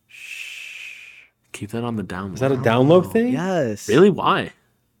 Keep that on the down low. Is that a download thing? Yes. Really? Why?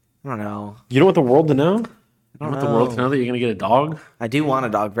 I don't know. You don't want the world to know? I want the world to know that you're going to get a dog? I do want a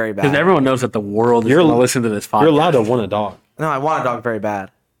dog very Because bad. everyone knows that the world is going to listen to this podcast. You're allowed to want a dog. No, I want a dog very bad.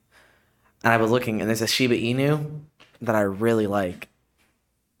 And I was looking, and there's a Shiba Inu that I really like.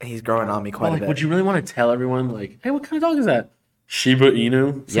 He's growing on me quite a Like, bit. would you really want to tell everyone, like, hey, what kind of dog is that? Shiba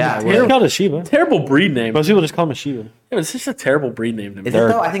Inu? Yeah, I It's would. a It's called a Shiba. terrible breed name. Most people just call him a Shiba. Yeah, it's just a terrible breed name to me. Is it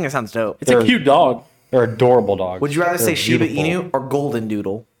though? I think it sounds dope. It's a cute dog. They're adorable dogs. Would you rather They're say Shiba beautiful. Inu or Golden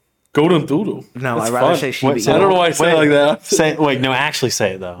Doodle? Golden Doodle. No, That's I'd rather fun. say Shiba Wait, Inu. I don't know why I say it like that. Actually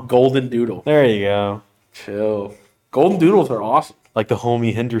say it though. Golden Doodle. There you go. Chill. Golden Doodles are awesome. Like the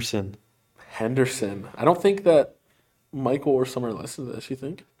homie Henderson. Henderson. I don't think that Michael or Summer listen to this, you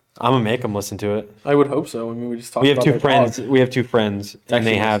think? I'm gonna make them listen to it. I would hope so. I mean, we just talked We have about two their friends. dog. We have two friends, and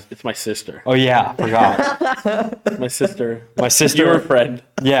Actually, they have. It's my sister. Oh yeah, forgot. My sister. My sister. Your friend.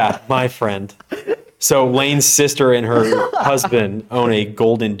 Yeah, my friend. So Lane's sister and her husband own a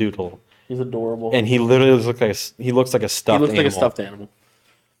golden doodle, He's adorable. and he literally looks like he looks like a He stuffed looks like a animal. stuffed animal. Do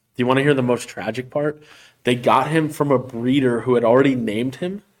you want to hear the most tragic part? They got him from a breeder who had already named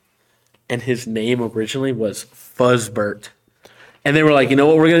him, and his name originally was Fuzzbert. And they were like, you know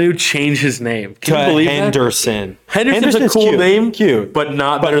what we're going to do? Change his name. Can you believe that? Henderson. Henderson's a Henderson's cool cute. name, Cute. but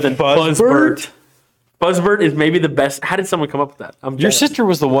not better than Fuzzbert? Fuzzbert. Fuzzbert is maybe the best. How did someone come up with that? I'm Your jealous. sister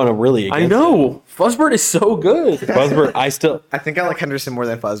was the one who really. I know. Fuzzbert is so good. Fuzzbert. I think I like Henderson more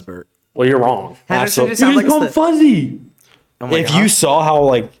than Fuzzbert. Well, you're wrong. Henderson Absolutely. just You sounds just call like him Fuzzy. oh my If God. you saw how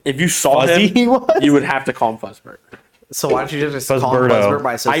like If you saw fuzzy him, he was, you would have to call him Fuzzbert. So why don't you just call him Fuzzberto. Fuzzbert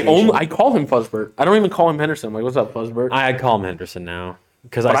by association? I call him Fuzzbert. I don't even call him Henderson. I'm like, what's up, Fuzzbert? I'd call him Henderson now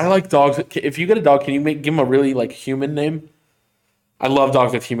because But I like dogs. If you get a dog, can you give him a really like human name? I love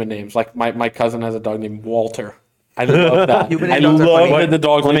dogs with human names. Like my cousin has a dog named Walter. I love that. Human I names are love funny. it. The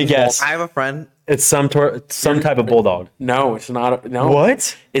dog. Let me named guess. I have a friend. it's some type of bulldog. No, it's not. No.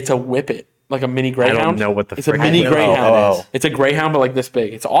 What? It's a whippet, like a mini greyhound. know what the It's a frick mini I know. greyhound. Oh. It's a greyhound, but like this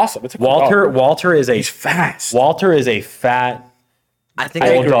big. It's awesome. It's a cool Walter. dog. Walter is a He's fast. Walter is a fat I think I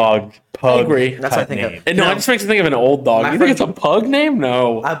agree. bulldog pug. agree. That's what I type think name. of. And no, it just makes me think of an old dog. My You think it's friend- a pug name?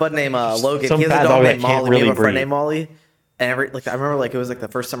 No. I have a bud named Logan. Some He has fat a dog dog that named can't Molly. really We have a friend breathe. named Molly. And I remember like it was like the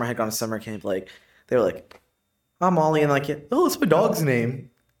first summer I had gone to summer camp. Like they were like, "I'm Molly," and like, "Oh, it's my dog's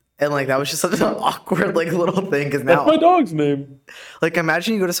name." And like that was just such an awkward like little thing because now That's my dog's name. like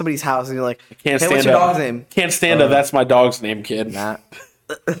imagine you go to somebody's house and you're like, Can't "Hey, stand what's your up. dog's name?" Can't stand it. That's my dog's name, kid. Matt.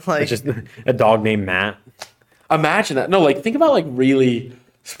 Like Just a dog named Matt. Imagine that. No, like think about like really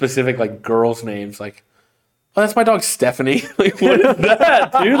specific like girls' names. Like, oh, that's my dog Stephanie. Like, what is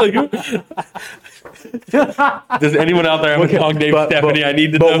that, dude? Like, does anyone out there have a dog named Stephanie? I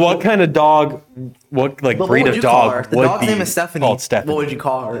need to But know. what kind of dog? What like but breed what would of you call her? dog The would dog's be name is Stephanie. called Stephanie? What would you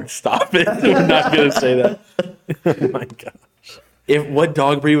call her? Stop it. We're not gonna say that. Oh my god. what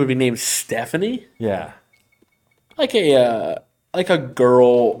dog breed would be named Stephanie? Yeah. Like a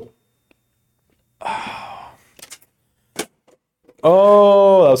girl.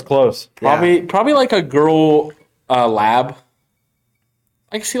 Oh, that was close. Probably like a girl lab.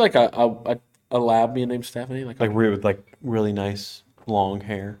 I can see like a lab being named Stephanie. Like With like really nice long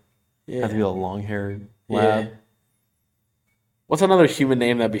hair. yeah. Have to be a long haired lab. Yeah. What's another human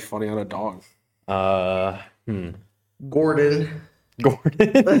name that'd be funny on a dog? Gordon.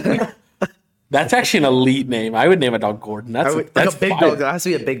 Gordon. That's actually an elite name. I would name a dog Gordon. That's Like that's a big fire. dog. That has to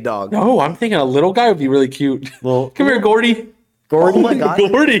be a big dog. No, I'm thinking a little guy would be really cute. Little- Come here, Gordy. Oh my god.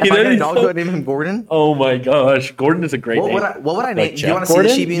 Gordy. If I there had a you dog, go. do I name him Gordon? Oh my gosh, Gordon is a great What name. would I name? Like Do you want to Jeff see the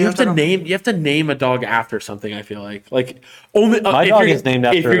Gordon? sheepy You have to name? name. You have to name a dog after something. I feel like only My if dog you're- is named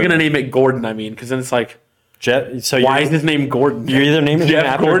If after- you're gonna name it Gordon, I mean, because then it's like, So why is his name Gordon? You're either naming him Jeff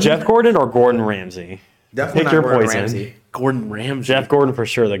after Gordon? Jeff Gordon or Gordon Ramsay. Definitely Pick not your Gordon poison. Ramsay. Gordon Ramsay. Jeff Gordon for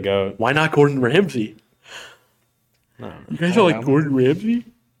sure, the GOAT. Why not Gordon Ramsay? You guys are like Gordon Ramsay?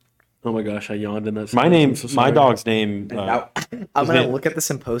 Oh my gosh, I yawned in that. My sentence. name, I'm so my sorry. dog's name. I'm gonna name- look at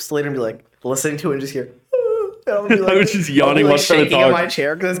this in post later and be like listening to it and just hear. And I'll be I was just yawning I'll be, while trying to shaking in talk. my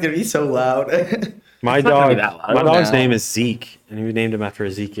chair because it's gonna be so loud. My not gonna be dog. that loud. My dog's No. name is Zeke, and we named him after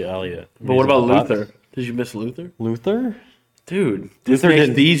Ezekiel Elliott. But what about Buck. Luther? Did you miss Luther? Luther? Dude, Luther this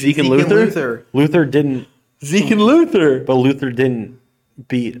didn't- makes Zeke and Zeke and Luther? Luther didn't, Zeke and Luther. but Luther didn't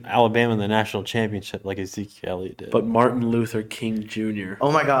beat Alabama in the national championship like Ezekiel Elliott did. But Martin Luther King Jr.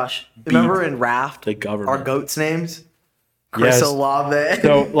 Oh my gosh! Remember in Raft, the government. our goats' names? Chris Yes. Olave.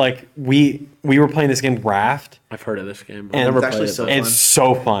 So like we were playing this game Raft, I've heard of this game. I've and never It's played actually it. so though. fun. it's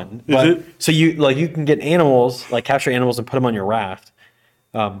so fun. But, it? So you can get animals, like capture animals and put them on your raft,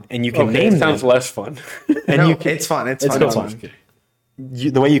 and you can Okay, name it sounds them. less fun. And No, you can, it's fun. It's It's fun. still It's fun.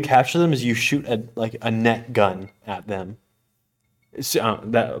 The way you capture them is you shoot a net gun at them.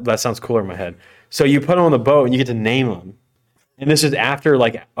 That sounds cooler in my head. So you put them on the boat and you get to name them. And this is after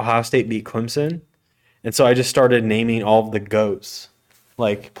like Ohio State beat Clemson, and so I just started naming all of the goats,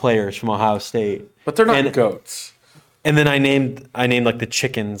 like players from Ohio State. But they're not And- goats. And then I named like the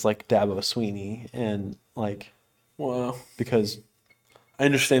chickens like Dabo Sweeney and like Well, because I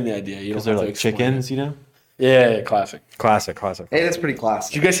understand the idea. You don't they're have to like explain chickens, you know. it. Yeah, classic. Classic. It is pretty Did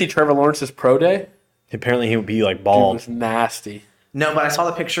classic. you guys see Trevor Lawrence's pro day? Apparently he would be like Dude, it bald. was nasty. No, but I saw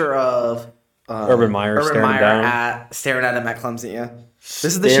the picture of Urban Meyer Urban staring Meyer down. staring at him at Clemson. Yeah, this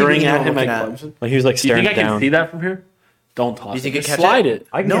is the Staring sheepy at I'm him looking at at. Clemson. Like he was like Do you staring think I can down. see that from here? Don't toss You think it. you Just catch slide it? it.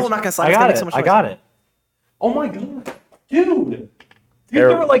 I can No, catch- I'm not gonna slide. I It's got gonna it. make so much I noise. got it. Oh my god, dude! You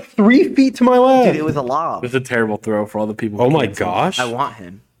Terrible. threw it like 3 feet to my left. Dude, it was a lob. It's a terrible throw for all the people. Oh who my can't see. gosh! I want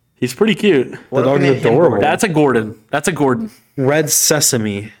him. He's pretty cute. What The if we dog name is him adorable. Gordon? That's a Gordon. That's a Gordon. Red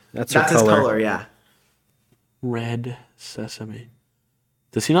sesame. That's her That's his color. color. Yeah. Red Sesame.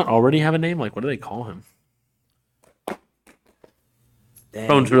 Does he not already have a name? Like, what do they call him? Dang.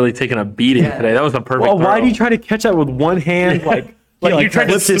 Phone's really taking a beating Yeah. today. That was a perfect. Well, why throw. do you try to catch that with one hand? Like you tried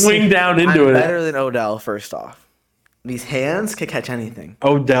to flipped his- swing down into I'm it. better than Odell. First off, these hands can catch anything.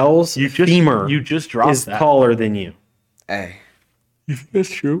 Odell's femur You just dropped is that. taller than you. Hey, That's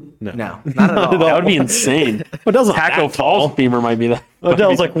true. no, not at all. That would be insane. Odell's not Taco that tall. Falls femur might be that.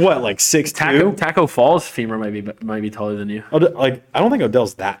 Odell's like what, like 6'2"? Taco Falls femur might be taller than you. Like I don't think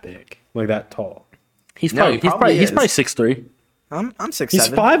Odell's that big, like that tall. He's No, probably he probably he's is. probably 6'3". I'm 6'7". He's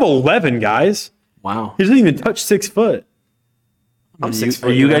 5'11", guys. Wow. He doesn't even touch 6 foot. I'm Are 6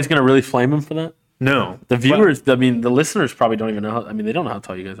 foot. you guys gonna really flame him for that? No, The viewers, I mean, the listeners probably don't even know. They don't know how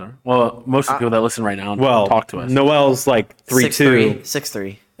tall you guys are. Well, most of the people that listen right now Well, talk to us. Noel's like 3'2",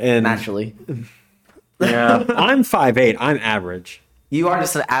 6'3", and naturally. Yeah, I'm 5'8". I'm average. You are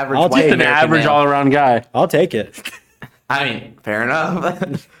just an average I'll white take an American average male. all around guy. I'll take it. I mean, fair enough.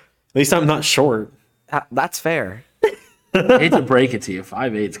 At least I'm not short. That's fair. I hate to break it to you,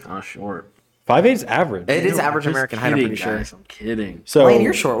 5'8" is kind of short. 5'8" is average. It is average Just American height, I'm kidding, pretty sure. guys, I'm kidding. So Lane,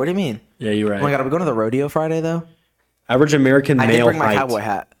 you're short. What do you mean? Yeah, you're right. Oh my god, are we going to the rodeo Friday though? average American I did male bring my height. cowboy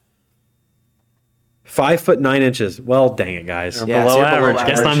hat. 5'9". Well, dang it, guys. Yeah, below so you're average.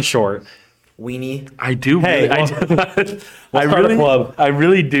 Guess I'm short. Weenie. I do. Hey, really, I start a club. I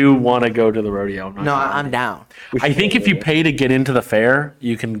really do want to go to the rodeo. I'm not No, gonna lie. I'm down. I think if you pay to get into the fair,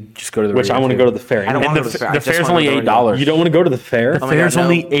 you can just go to the Which rodeo. I want to too. go to the fair. I don't And want to the, go to the fair. I the just fair's wanna only go to the rodeo. $8. You don't want to go to the fair? Oh The my fair's God, no.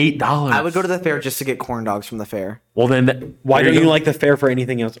 only $8. I would go to the fair just to get corn dogs from the fair. Well, then Why there don't you go. like the fair for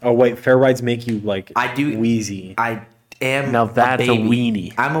anything else? Oh wait, fair rides make you like I do- wheezy. I am Now that's a baby.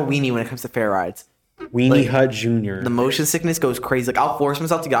 weenie. I'm a weenie when it comes to fair rides. Weenie like, Hut Jr. The motion sickness goes crazy. Like I'll force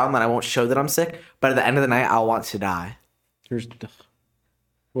myself to get on, and I won't show that I'm sick. But at the end of the night, I'll want to die.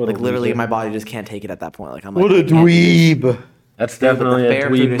 What Like a literally, loser. my body just can't take it at that point. Like I'm like, What a dweeb. That's Dude, but definitely the a fair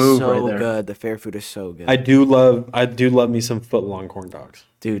dweeb food is move so right there. good. The fair food is so good. I do love me some foot long corn dogs.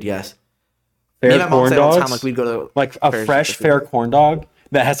 Dude, yes. Fair Me and my mom corn say all the dogs, time, like we'd go to like a fairs fresh to get fair corn dog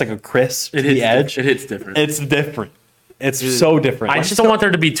that has like a crisp to the edge. It hits different. It's different. It's so different. I just don't want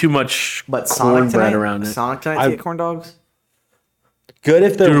there to be too much But Sonic cornbread tonight, around it. Sonic tonight to get corn dogs. Good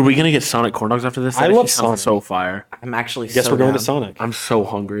if Dude, are they're. we gonna get Sonic corn dogs after this? That I actually love sounds Sonic. so fire. I'm actually. Guess so we're going down. to Sonic. I'm so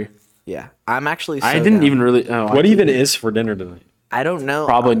hungry. Yeah, I'm actually. So I didn't down. even really. Oh, What even is for dinner tonight? I don't know.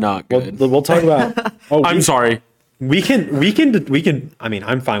 Probably not good. We'll talk about. Oh, I'm sorry. We can. I mean,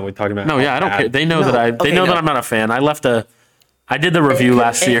 I'm fine with talking about. No, yeah, I don't care. They know No, that okay, no. that I'm not a fan. I did the review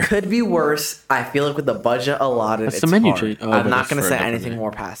last year. It could be worse. I feel like with the budget allotted, That's it's the menu hard. change. Oh, I'm but not that's going to for a say different anything day.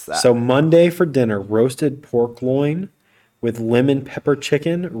 more past that. So Monday for dinner, roasted pork loin with lemon pepper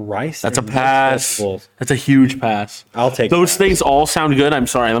chicken, rice. That's a and mixed pass. vegetables. That's a huge pass. I'll take Those that. things all sound good. I'm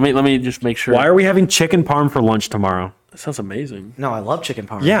sorry. Let me just make sure. Why are we having chicken parm for lunch tomorrow? That sounds amazing. no, I love chicken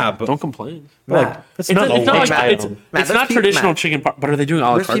parm. Yeah, but Don't complain. Matt, that's It's not not, a lunch like, item. it's Matt, there's not people- traditional Matt. chicken parm, but are they doing a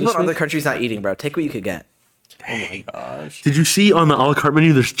la there's carte people this in other week? countries not eating, bro. Take what you could get. Oh my gosh. Did you see on the a la carte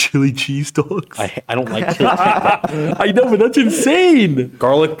menu there's chili cheese dogs? I don't like chili. I know, but that's insane.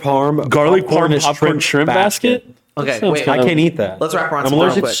 Garlic parm, Garlic popcorn parm and popcorn shrimp basket? Okay, sounds wait. I can't eat that. Let's wrap around I'm something real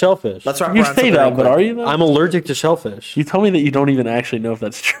allergic to quick. shellfish. Let's wrap You around say something that, real but quick. are you though? I'm allergic to shellfish. You tell me that you don't even actually know if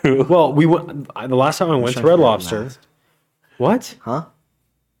that's true. Well, the last time I went to Red Lobster. What? Huh?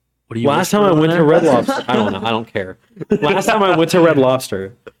 What do you Last time I went to Red Lobster, I don't know. I don't care. Last time I went to Red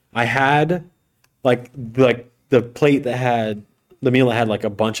Lobster, I had like the plate that had the meal that had like a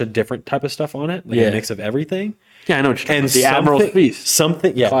bunch of different type of stuff on it, like Yeah. a mix of everything. Yeah, I know what you're talking And about. The Admiral's Feast.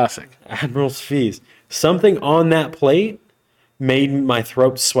 Something, yeah, Classic. Admiral's Feast. Something on that plate made my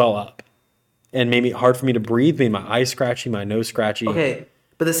throat swell up and made it hard for me to breathe. Made my eyes scratchy, my nose scratchy. Okay,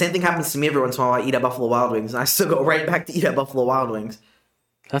 but the same thing happens to me every once in a while. I eat at Buffalo Wild Wings, and I still go right back to eat at Buffalo Wild Wings.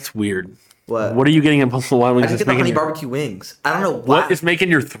 That's weird. What? What are you getting at Buffalo Wild I Wings? just that's get the making honey your- barbecue wings. I don't know why. What is making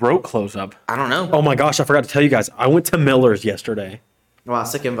your throat close up? I don't know. Oh my gosh, I forgot to tell you guys. I went to Miller's yesterday. Wow,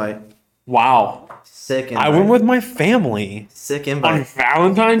 sick invite. Wow. Sick invite. I went with my family. Sick On invite.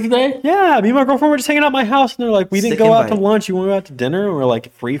 Valentine's Day? Yeah, me and my girlfriend were just hanging out at my house, and they're like, "We didn't Sick go out to invite. lunch. You want to go out to dinner?" And we're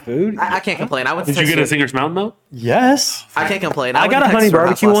like, "Free food." I can't complain. I went to Did you get a Texas- Singer's Mountain though? Yes. I can't complain. I went got to a honey Texas Roadhouse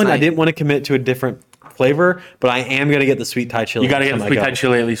barbecue last one. I night. didn't want to commit to a different flavor, but I am gonna get the sweet Thai chili. You gotta get the sweet Thai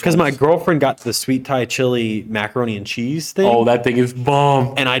chili at least because my once. girlfriend got the sweet Thai chili macaroni and cheese thing. Oh, that thing is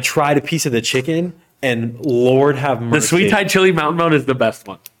bomb. And I tried a piece of the chicken, and Lord have mercy, The sweet Thai chili mountain mode is the best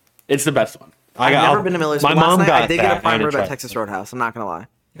one. It's the best one. I've never been to Miller's. My but last mom night got I did that. get a I prime had to rib try at it. Texas Roadhouse. I'm not gonna lie.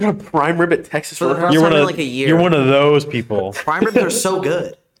 You got a prime rib at Texas For the Roadhouse? first You're time one in of like a year. You're one of those people. Prime ribs are so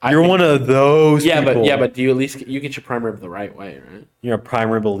good. You're one of those. Yeah, people. but do you at least you get your prime rib the right way, right? You're a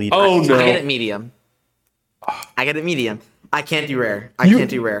prime rib elite. Oh, no. I get it medium. I get it medium. I can't do rare. I can't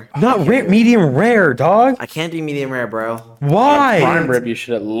do rare. Not rare, medium rare, dog. I can't do medium rare, bro. Why? Prime rib, you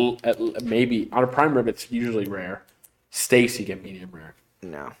should maybe on a prime rib. It's usually rare. Steaks, you get medium rare.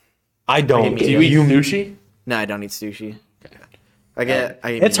 No. I don't. Do Do you eat sushi? No, I don't eat sushi. I get It's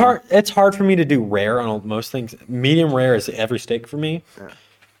medium. hard. It's hard for me to do rare on most things. Medium rare is every steak for me.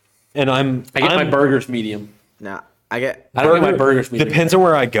 And I get my burgers medium. No, I get. I don't get my burgers medium. Depends on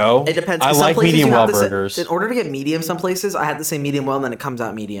where I go. It depends. I 'cause some like places medium you well have to say- burgers. in order to get medium, some places I had to say medium well, and then it comes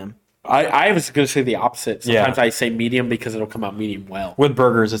out medium. I was going to say the opposite. Sometimes Yeah. I say medium because it'll come out medium well. With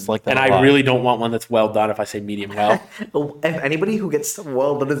burgers, it's like that. And a I lot. really don't want one that's well done if I say medium well. If anybody who gets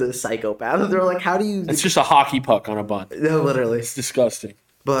well done is a psychopath, they're like, "How do you?" It's just a hockey puck on a bun. No, literally. It's disgusting.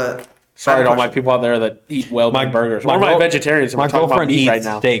 But Sorry to all my people out there that eat well done burgers. Or my girl- vegetarians. My We're talking about girlfriend meat eats right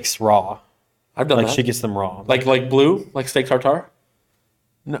now. steaks raw. I've done Like that. she gets them raw. like blue, like steak tartare.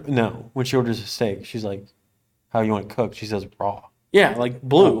 no, when she orders a steak, she's like, "How you want it cooked?" She says raw. Yeah, like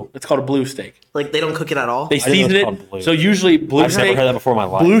blue. It's called a blue steak. like they don't cook it at all. They didn't know season it's it. called blue. So usually blue I've steak. never heard that before in my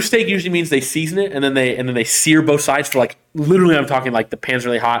life. Blue steak usually means they season it and then they sear both sides for like literally. I'm talking like the pan's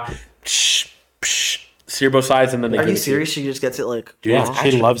really hot. Psh, psh, sear both sides and then they. Are give you it to serious? She just gets it like. Yeah, raw?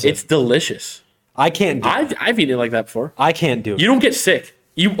 she loves it. It's delicious. I can't. Do it. I've eaten it like that before. I can't do it. You don't get sick.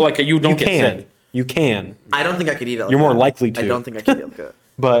 You don't You get can. sick. You can. I don't think I could eat it. Like You're more that. likely to. I don't think I could eat it like that.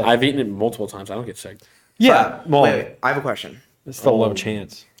 But I've eaten it multiple times. I don't get sick. yeah, well, wait, I have a question. it's still a low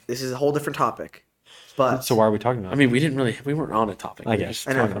chance. This is a whole different topic, but So why are we talking about? I mean, we weren't on a topic. I We were guess. just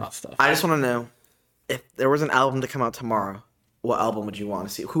I know. talking about stuff. I just want to know if there was an album to come out tomorrow. What album would you want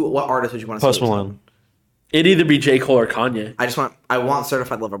to see? What artist would you want to see? Post Malone. It'd either be J. Cole or Kanye. I want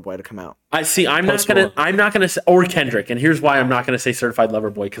Certified Lover Boy to come out. I'm Post not gonna say, or Kendrick, and here's why I'm not gonna say Certified Lover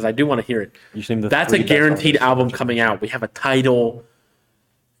Boy because I do want to hear it. You should name the That's a three best guaranteed artists. album coming out. We have a title.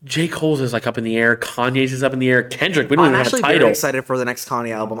 J. Cole's is like up in the air. Kanye's is up in the air. Kendrick, we don't I'm even have a actually title. very excited for the next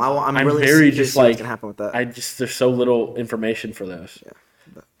Kanye album. I'm really very curious just to see what's like gonna happen with that. there's so little information for those.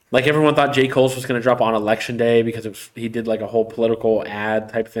 Like everyone thought J. Cole's was going to drop on election day because he did like a whole political ad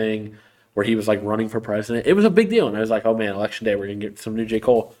type thing where he was like running for president. It was a big deal, and I was like, oh man, election day, we're going to get some new J.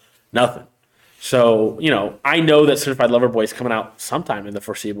 Cole. Nothing. So I know that Certified Lover Boy is coming out sometime in the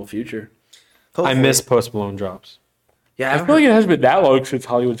foreseeable future. I Hopefully. miss Post Malone drops. Yeah, I feel like it hasn't been that long since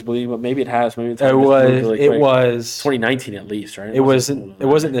Hollywood's Bleeding, but maybe it has. Maybe it's It was 2019 at least, right? It wasn't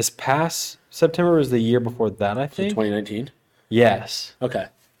this past September. It was the year before that, I think. 2019. Yes. Okay.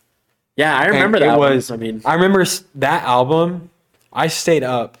 Yeah, I remember And that. I remember that album. I stayed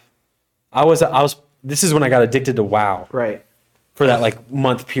up. I was. This is when I got addicted to WoW right. for that like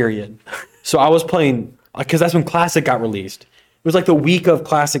month period. So I was playing because that's when Classic got released. It was like the week of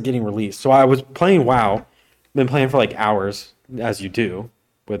Classic getting released. So I was playing WoW. Been playing for like hours, as you do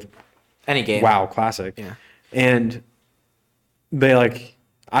with Any game. WoW Classic. Yeah. And they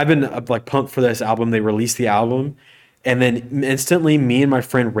I've been like pumped for this album. They released the album, and then instantly, me and my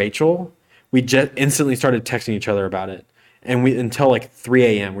friend Rachel, we just instantly started texting each other about it. And we until like 3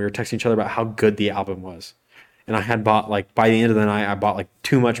 a.m. we were texting each other about how good the album was. And I had bought by the end of the night, I bought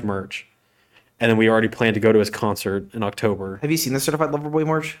too much merch. And then we already planned to go to his concert in October. Have you seen the Certified Lover Boy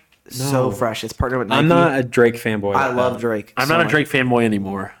merch? So fresh. It's partnered with Nike. I'm not a Drake fanboy. I love Drake. I'm so not a much. Drake fanboy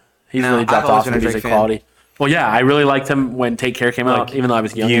anymore. He's No, really dropped I've always off in been a music Drake fan. quality. Well, yeah, I really liked him when Take Care came out, even though I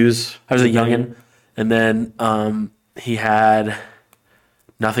was young. Views. I was a youngin'. And then he had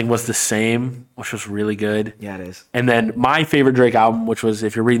Nothing Was the Same, which was really good. Yeah, it is. And then my favorite Drake album, which was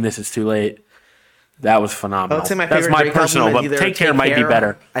If You're Reading This, It's Too Late. That was I phenomenal. would say my That's favorite my Drake personal, album is but either Take Care might be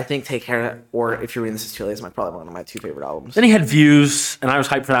better. I think Take Care, or If You're Reading This Is Too Late, is probably one of my two favorite albums. Then he had Views, and I was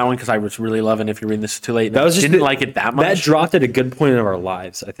hyped for that one because I was really loving If You're Reading This, It's Too Late. That was just didn't like it that much. That dropped at a good point of our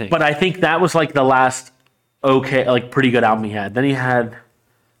lives, I think. But I think that was like the last pretty good album he had. Then he had,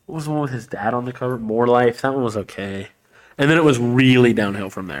 what was the one with his dad on the cover? More Life. That one was okay. And then it was really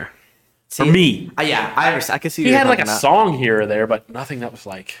downhill from there. For me. Yeah, I understand. I can see. He what had you're like a talking about. song here or there, but nothing that was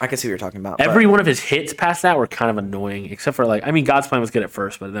like. I can see what you're talking about. Every one of his hits past that were kind of annoying, except for God's Plan was good at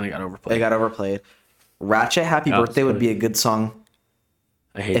first, but then it got overplayed. They got overplayed. Ratchet Happy Birthday would be a good song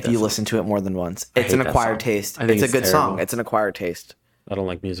I hate if that you song. listen to it more than once. It's hate an that acquired song. taste. I think It's a it's good terrible. song. It's an acquired taste. I don't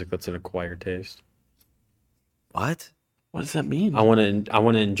like music that's an acquired taste. What? What does that mean? I want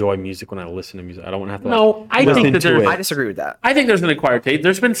to enjoy music when I listen to music. I don't want to have to. No, I listen think that to there's. it. I disagree with that. I think there's an acquired taste.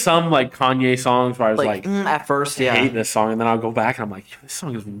 There's been some Kanye songs where I was At first, I yeah. hate this song, and then I'll go back and I'm like, this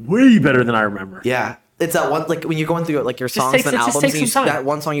song is way better than I remember. Yeah. It's that one, when you're going through your songs takes- and it just albums, takes and some time. that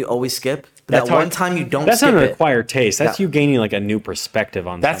one song you always skip, but That's that how one I- time you don't That's skip not an it. acquired taste. That's Yeah. you gaining a new perspective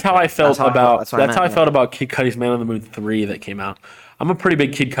on. That's something. how I felt That's how I felt. about. That's what I That's how I meant, felt about Kid Cudi's "Man on the Moon 3" that came out. I'm a pretty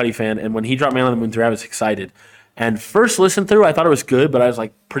big Kid Cudi fan, and when he dropped "Man on the Moon 3," I was excited. And first listen through, I thought it was good, but I was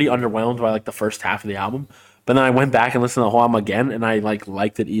pretty underwhelmed by the first half of the album. But then I went back and listened to the whole album again, and I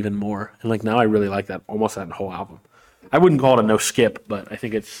liked it even more. And now I really like that that whole album. I wouldn't call it a no skip, but I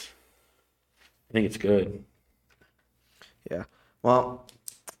think it's good. Yeah. Well,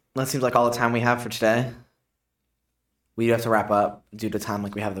 that seems like all the time we have for today. We do have to wrap up due to time,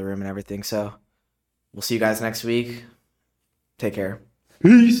 we have the room and everything. So we'll see you guys next week. Take care.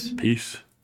 Peace. Peace.